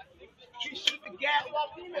 bro. He shoot the gap.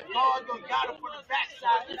 Largo got him from the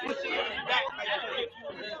backside and push him in the back like that.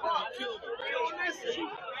 He don't listen.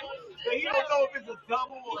 But he don't know if it's a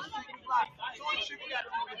double or a single block. So he should get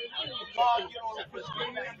him on the ball, get on the push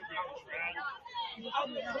him back. I'm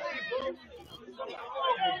the same, bro.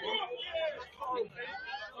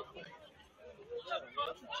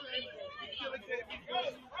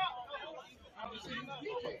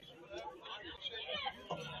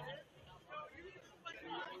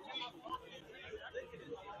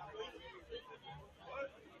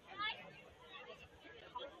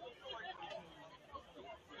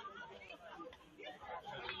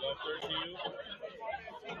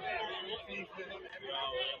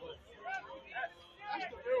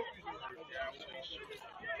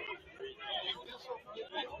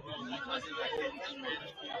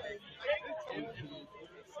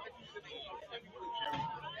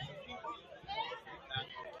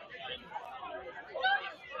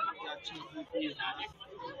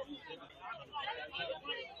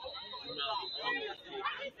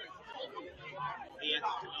 He had to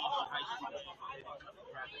come out high school.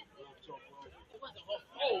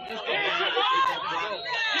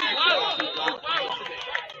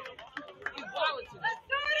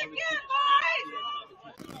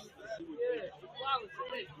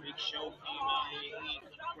 Big show came in here. He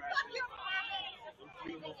ain't gonna practice. Them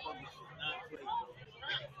three motherfuckers not play.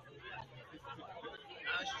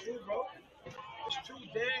 Nah, it's true, bro. It's true,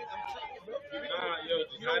 dang. I'm telling you, bro. Nah, yo,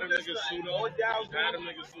 just had a nigga suit up. Just had a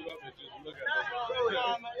nigga suit up and just look at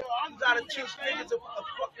them. I'm gotta teach niggas a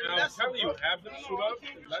fucking And I'm lesson. telling you, have them suit up.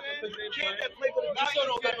 Let them think they Kid play. that play for the You still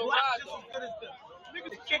don't got no block ride, just though. as good as them.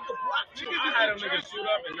 Niggas kick the block too. I had a nigga suit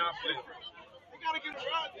up and not play. They gotta get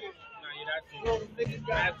around there. Nah, yeah, that's Bro, them niggas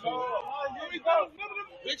got That too.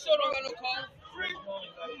 Big Show don't got no car. Bridge ball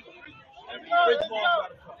got a car.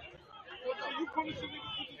 You punish a nigga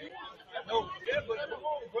for the No, yeah, but come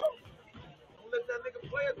on, bro. Don't let that nigga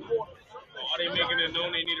play at the corner. Are they making it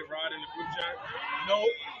known they need a ride in the group chat? No.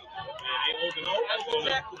 Yeah, they holding up. That's Hold up.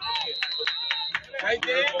 exactly right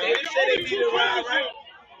there. They didn't say they need a ride, right?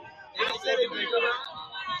 They didn't say they need a ride.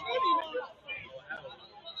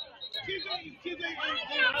 TJ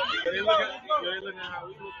ain't Are they looking at how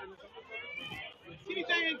we look in the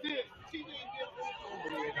TJ ain't dead. TJ ain't dead.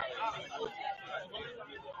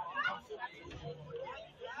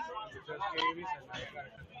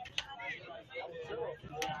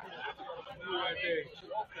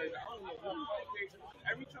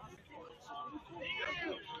 Every time.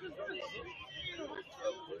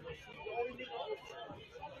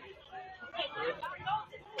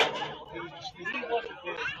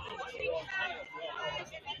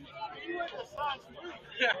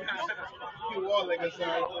 You are like a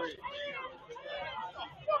size 3.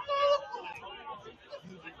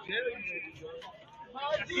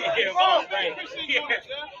 Yeah, well, right.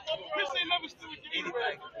 Chris ain't never stood with you.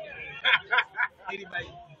 Anybody,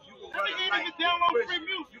 you can That run nigga a ain't even download Chris, free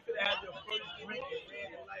music. you could have your first drink and ran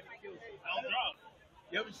your life and killed you. I'll drop.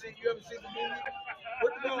 You ever seen the movie?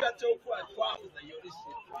 What the movie I told Quad? Quad was like, yo, this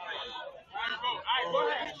shit fire. Alright, go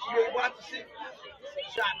ahead. You ain't watch the shit?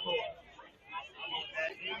 Shot call.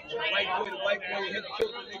 White boy hit the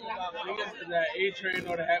killer nigga about Niggas that A-Train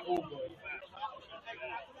or the hat Uber. That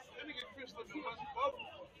nigga Chris looking like a bubble.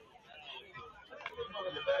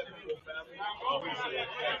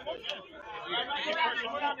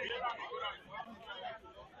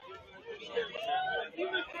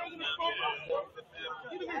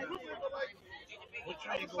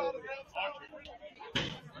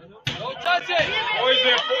 Don't touch it. Boys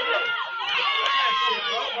there.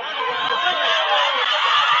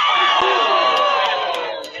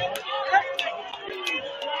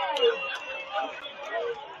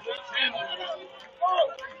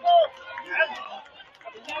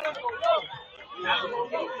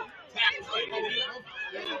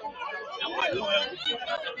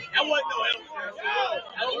 That wasn't no help.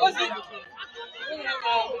 What was it?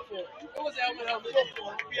 What was that helmet?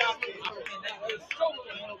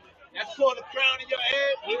 That's called the crown of your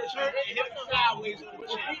head. He turned and hit it sideways on the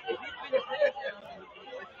chin.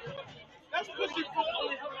 That's pussy football.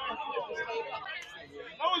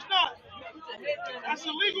 No, it's not. That's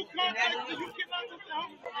illegal contact. You cannot touch the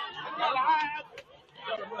helmet.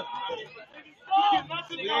 You cannot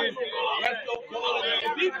touch the helmet. Let's go call it.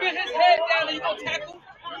 If he put his head down and you gonna tackle,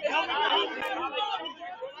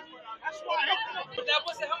 That's why but that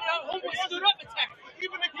wasn't how many homeboys stood up and tackled.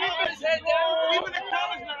 even the He put his college, head down. even the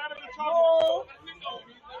college not out of the target.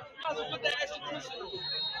 I was put that extra cushion on.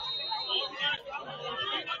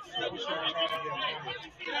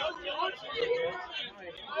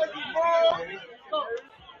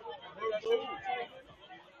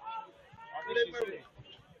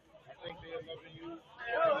 I think they're loving you.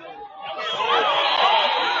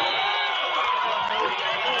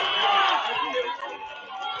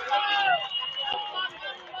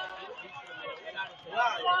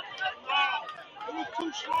 It was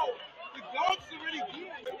too slow. The guard's already good.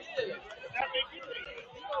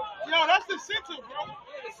 Yo, that's the center, bro.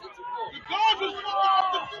 The guard was fucking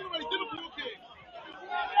up the field already. Did a blue kick.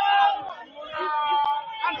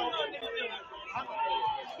 I know.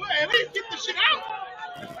 Well, at least get the shit out.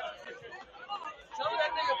 Tell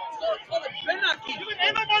that nigga, call it Benaki.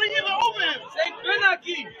 Ain't nobody even over him. Say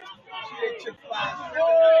Benaki. She ain't took 5.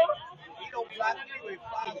 He don't block anyway.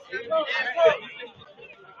 5. He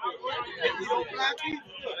don't block either.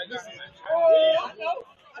 I know.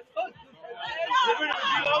 I told you. Get rid of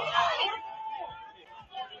the D-Lo.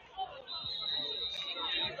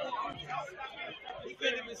 He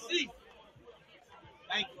couldn't even see.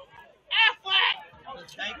 Thank you.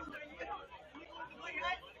 Thank you.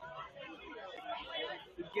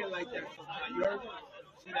 get like that sometimes. You heard me?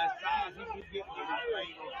 See that size he be getting when he's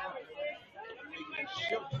playing on front. Making it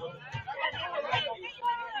shook, bro.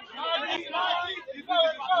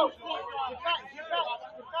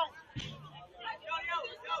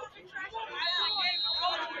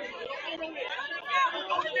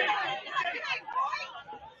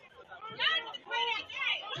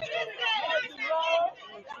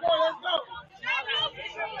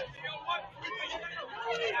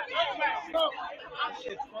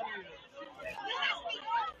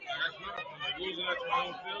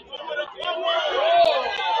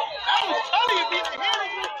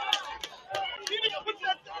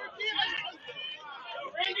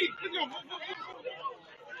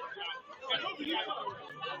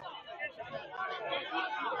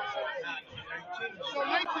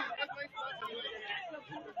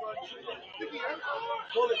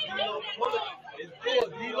 Pull it, D-Lo. Pull it. It's there,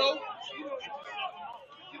 D-Lo.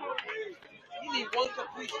 You need one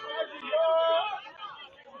completion.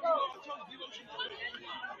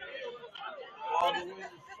 All the way.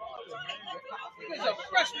 He's a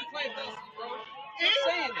freshman playing Varsity, bro. I'm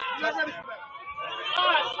saying that. You're not ready for that.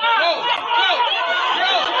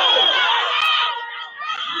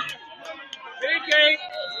 Big game.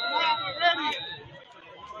 Not ready.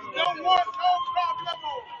 Don't want no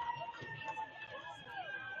problem.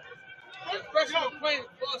 Freshman playing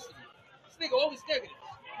Varsity. This nigga always negative.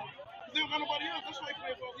 They don't got nobody else. That's why he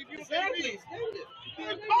plays ball. Exactly. It's negative.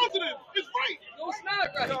 It's positive. It's right. No, it's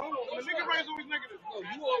not right. No, the nigga right is always negative. No,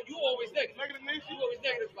 you always negative. Negative nation. You always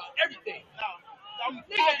negative about everything. I'm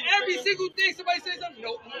Nigga, every single thing somebody says something,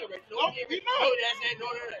 no, he ain't right. No, he ain't right. No, that's it. No,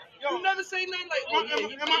 no, no. You never say nothing like, oh,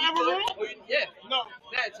 yeah, Am I ever wrong? Oh, yeah. No.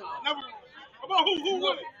 That time. Never. About who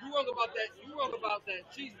won it? You wrong about that. You wrong about that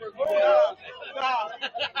cheeseburger. Nah.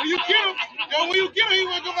 When you get him, he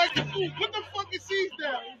wanna go back to food. Put the fucking seeds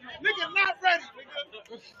down. Nigga not ready,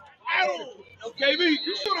 nigga. At all. KB,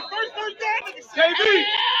 you saw the first down, nigga said, KB.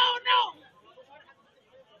 Hell no.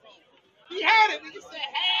 He had it. Nigga said,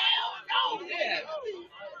 hell no. Yeah.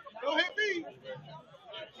 Don't hit me.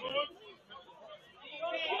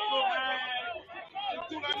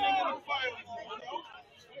 Threw that nigga in the fire.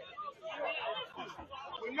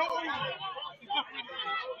 With no owner.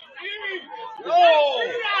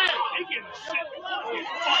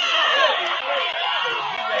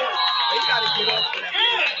 They gotta get off of that.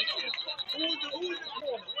 Who is the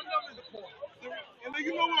corner? What number is the corner? And then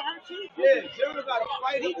you know what hurt too? Yeah, Zero got to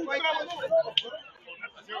fight. He fight that shit off, bro.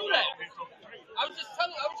 Know that. I was just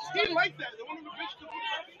telling. He like that. They want him to bitch to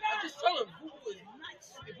I was just telling. Boo was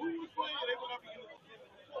nice. If who was playing, they would not be in the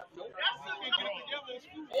can't get it together in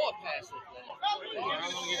school. Or pass it. I don't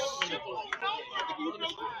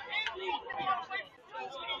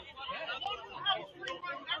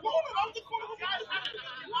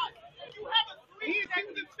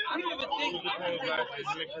even think.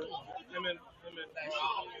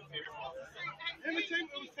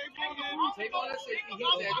 Take on that safety. He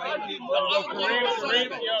said,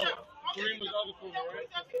 Kareem was the other corner, right?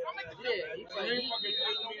 yeah, he Kareem fucking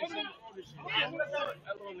told me and said,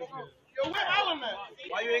 Yo, where Allen at?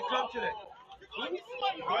 Why you ain't come today?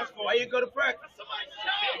 Why you go to practice?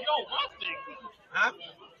 Huh?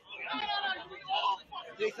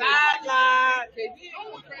 Sideline.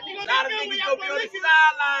 A lot of niggas gonna be on the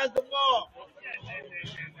sidelines tomorrow.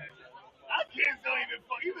 I can't tell even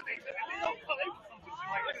fuck. Even they don't play for something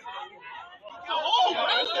like this.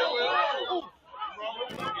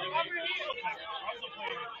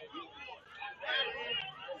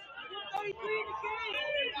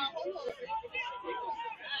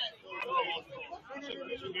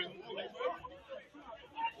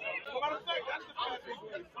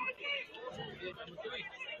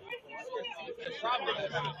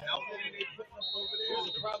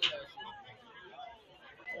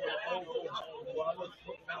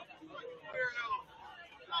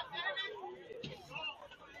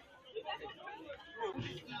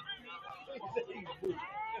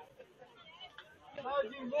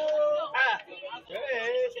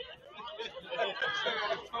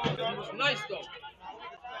 nice though.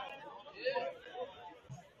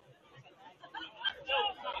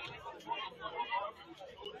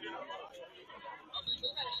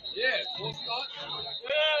 Yeah, full start.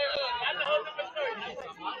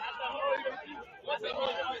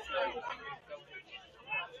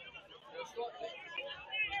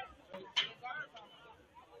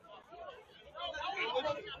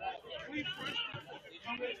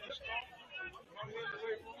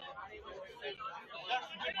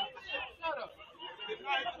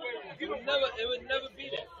 It would never be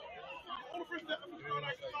that.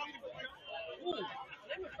 Ooh,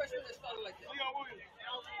 name a freshman that started started like that. Leon Williams.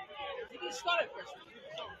 He didn't start at freshman.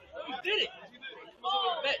 He did it. He was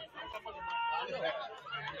a vet. I know.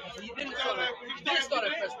 He didn't start at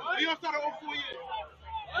freshman. Leon started 04 years.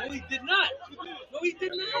 No, he did not. No, he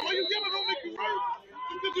did Why not. you yelling? Don't make you right.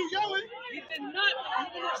 Because you yelling. He did not. He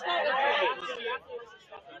did not start at freshman.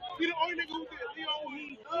 He the only nigga who did. Leon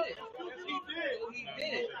Williams. He did. Yes, he did. No, he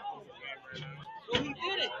did it. No, he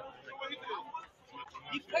did it. So what he did?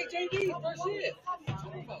 He played JV first year. What are you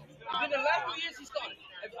talking about? And then the last 2 years he started.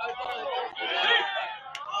 The last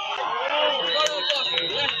 2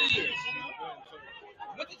 years.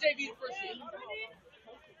 Went to JV the first year.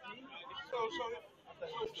 So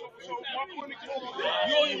my point is, You know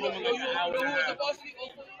who was the varsity?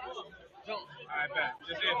 Jones. Alright, back.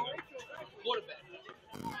 Just answer. Quarterback.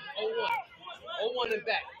 01 and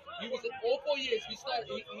back. He was in all 4 years. He started.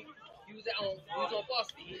 He was on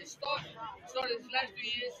varsity. He didn't start. He started his last 3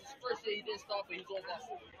 years. His first year he didn't start, but he was on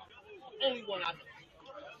varsity. Only one I know.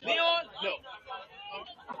 Leon? No.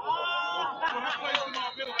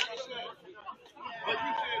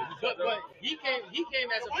 But he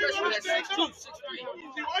came as a freshman at 6'2", 6'3".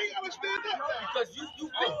 see, why you gotta stand up? Because you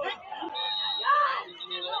Why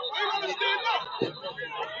you gotta stand up?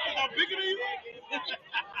 I'm bigger than you.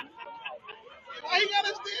 Why you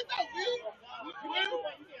gotta stand up, man?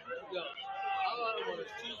 Yo, I don't want to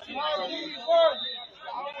see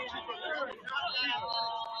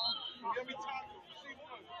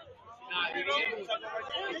Nah, the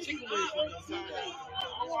chicken wings was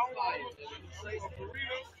fire.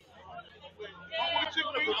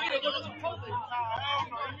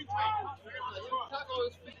 Taco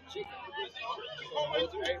is chicken.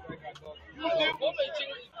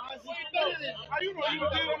 How you know you did on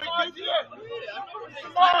the kids?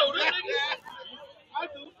 I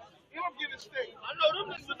do. You don't get a steak. I know them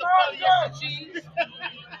niggas with the polyester cheese.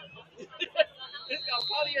 It's got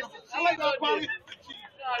polyester cheese. I like that on polyester it. cheese.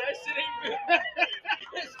 Nah, that shit ain't good.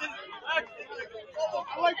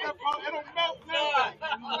 I like that polyester. It don't melt now. I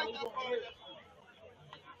like that polyester.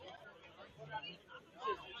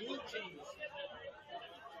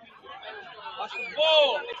 Watch the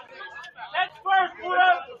ball. That's first,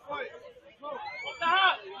 Buddha. What the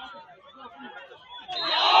hell?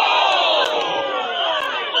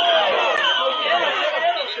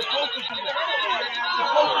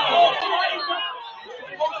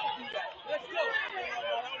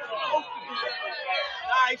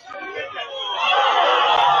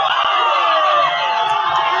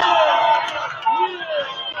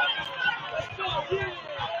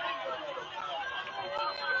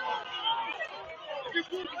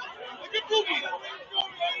 Look at Boogie.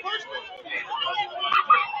 First one.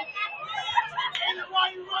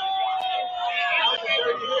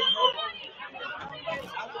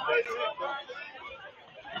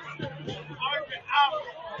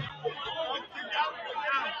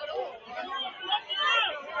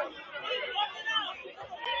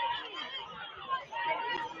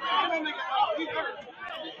 He hurt.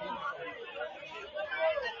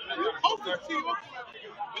 You supposed to see what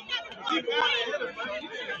he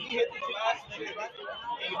hit the glass nigga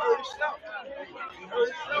and he hurt himself. He hurt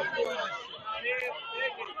himself.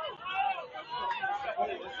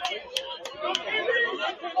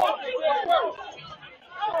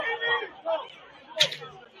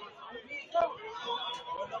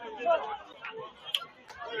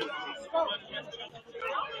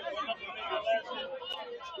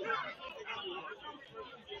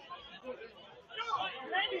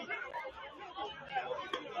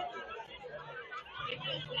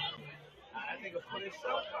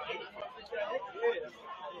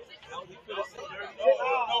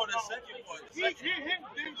 He hit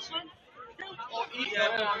them, son.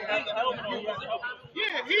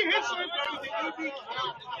 Yeah, he hit son. The EB.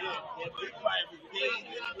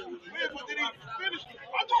 Man, but did he finish?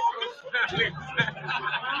 I told him.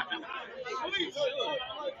 Please.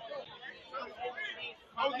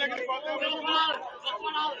 I was negative about that.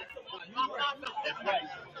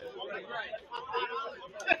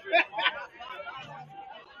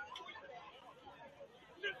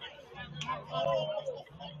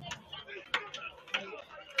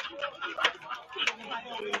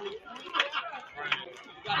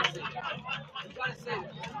 You gotta say it.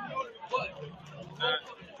 But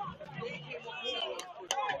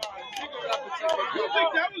You think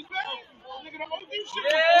that was bad? Nigga, the OG shit.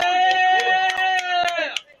 yeah!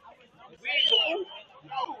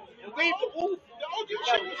 No. The OG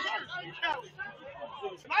shit was worse in Cali.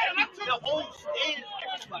 And I took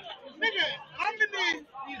nigga, I'm in the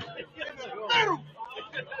middle.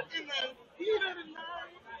 In the heat of the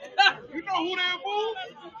night. You know who that was?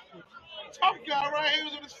 Tough guy right here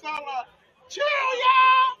was on the sideline. Chill,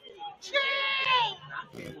 y'all!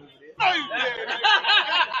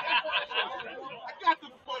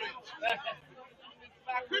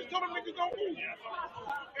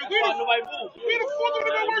 nobody move. We the fuck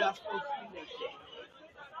gonna go work?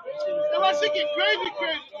 Unless it get crazy.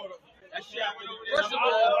 That shit happened. First of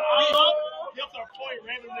all, Y'all start pointing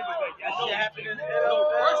random niggas like That that. shit happened in the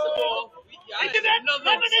first of all, They did that. No,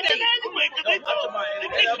 but they did that anyway because they told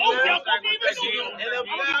y'all to be this.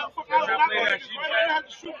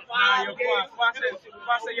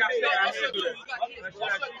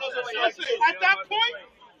 At that point,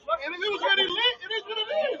 and if it was already lit, it is what it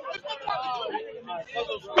is.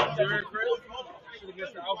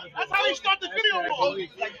 That's how they start the video roll.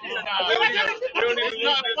 it's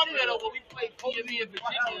not funny that when we played PME in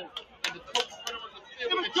Virginia and the coach went on the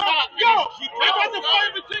field with the chop. Yo, they about to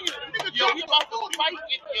fight Virginia. Nigga Yo, he about to fight.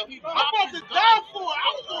 He I'm about to die for it. I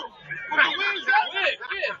was going to win that.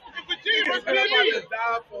 Yeah. In Virginia, That's versus PME.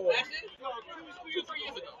 That's it. 2-3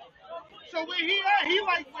 years ago. So where he at, he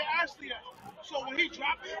like where Ashley at. So when he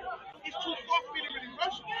dropped it, it's too far for me to really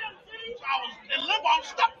rush him. So I was in limbo, I was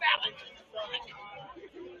stuck now.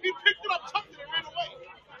 He picked it up, tucked it, and ran away.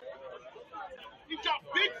 He dropped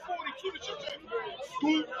big 42 to shit.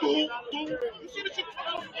 Boom, boom, boom. You see the shit?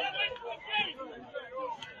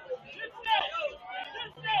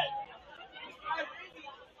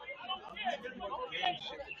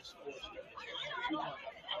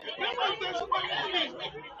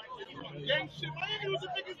 Gang shit. Miami was the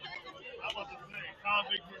biggest gang. I was about to say,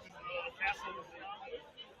 Convict versus Castle.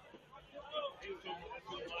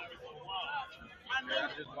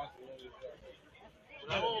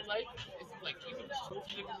 My whole life, it's like even the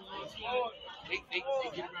social niggas in the team, they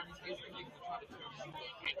get around these gangster niggas and try to turn you into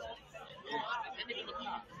a gangster. That nigga look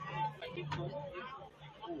hot. Like, he cool.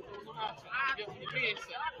 Look hot. Yo, your man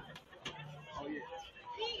said.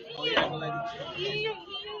 Oh yeah, but like,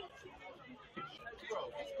 Bro,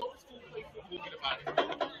 just go to school, play football, get about it.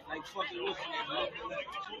 like fucking listen,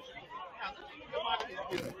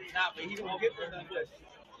 nah, but he don't get none of that shit.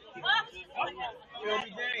 You know what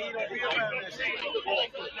I'm saying? He don't be around that shit.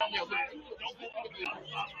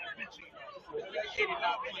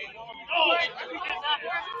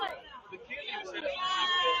 The kid even said that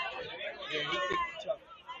shit. Yeah, he think he's tough.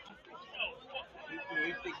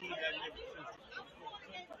 He think he that nigga.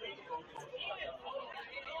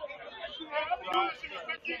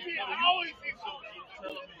 I always see something.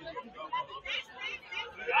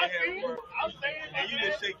 I see you. I'm saying. And you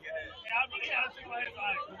just shake your head. Yeah, I shake my head. All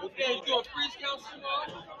right. Okay, you doing freeze counts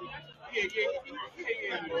tomorrow?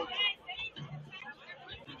 Yeah, bro.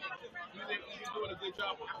 You're doing a good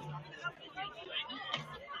job with it.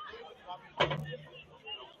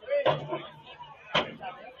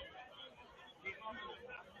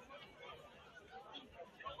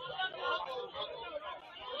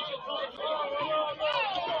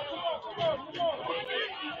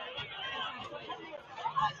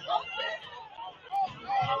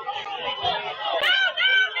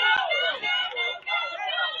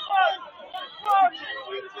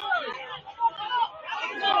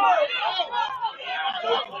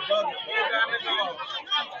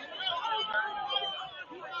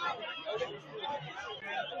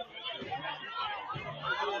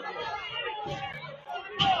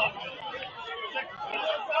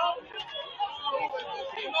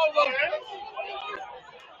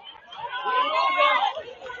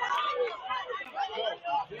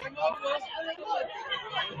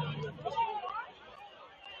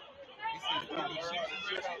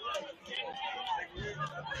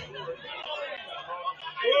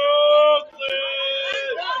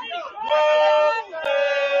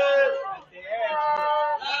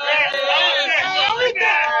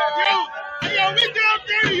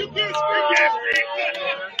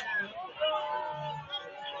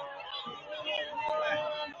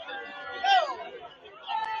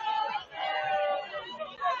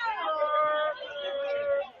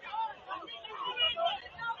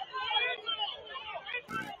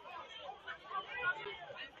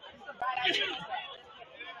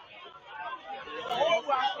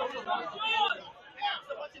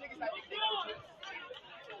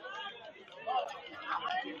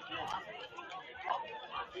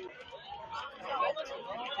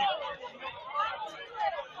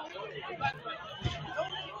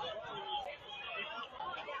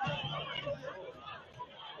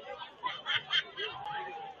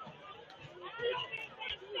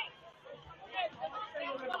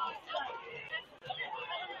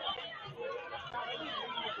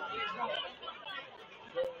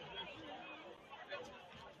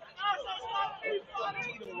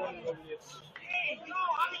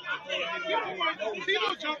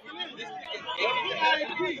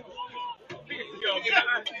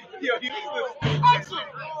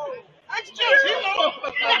 Ask Judge, he know.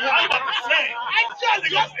 I'm about to say. Ask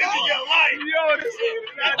Judge, Niggas into your life. Yo, this is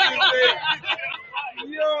not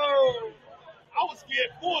this. Yo. I was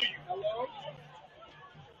scared for you. Hello?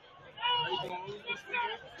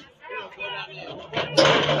 Go down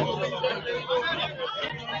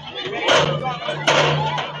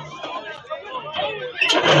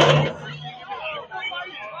there.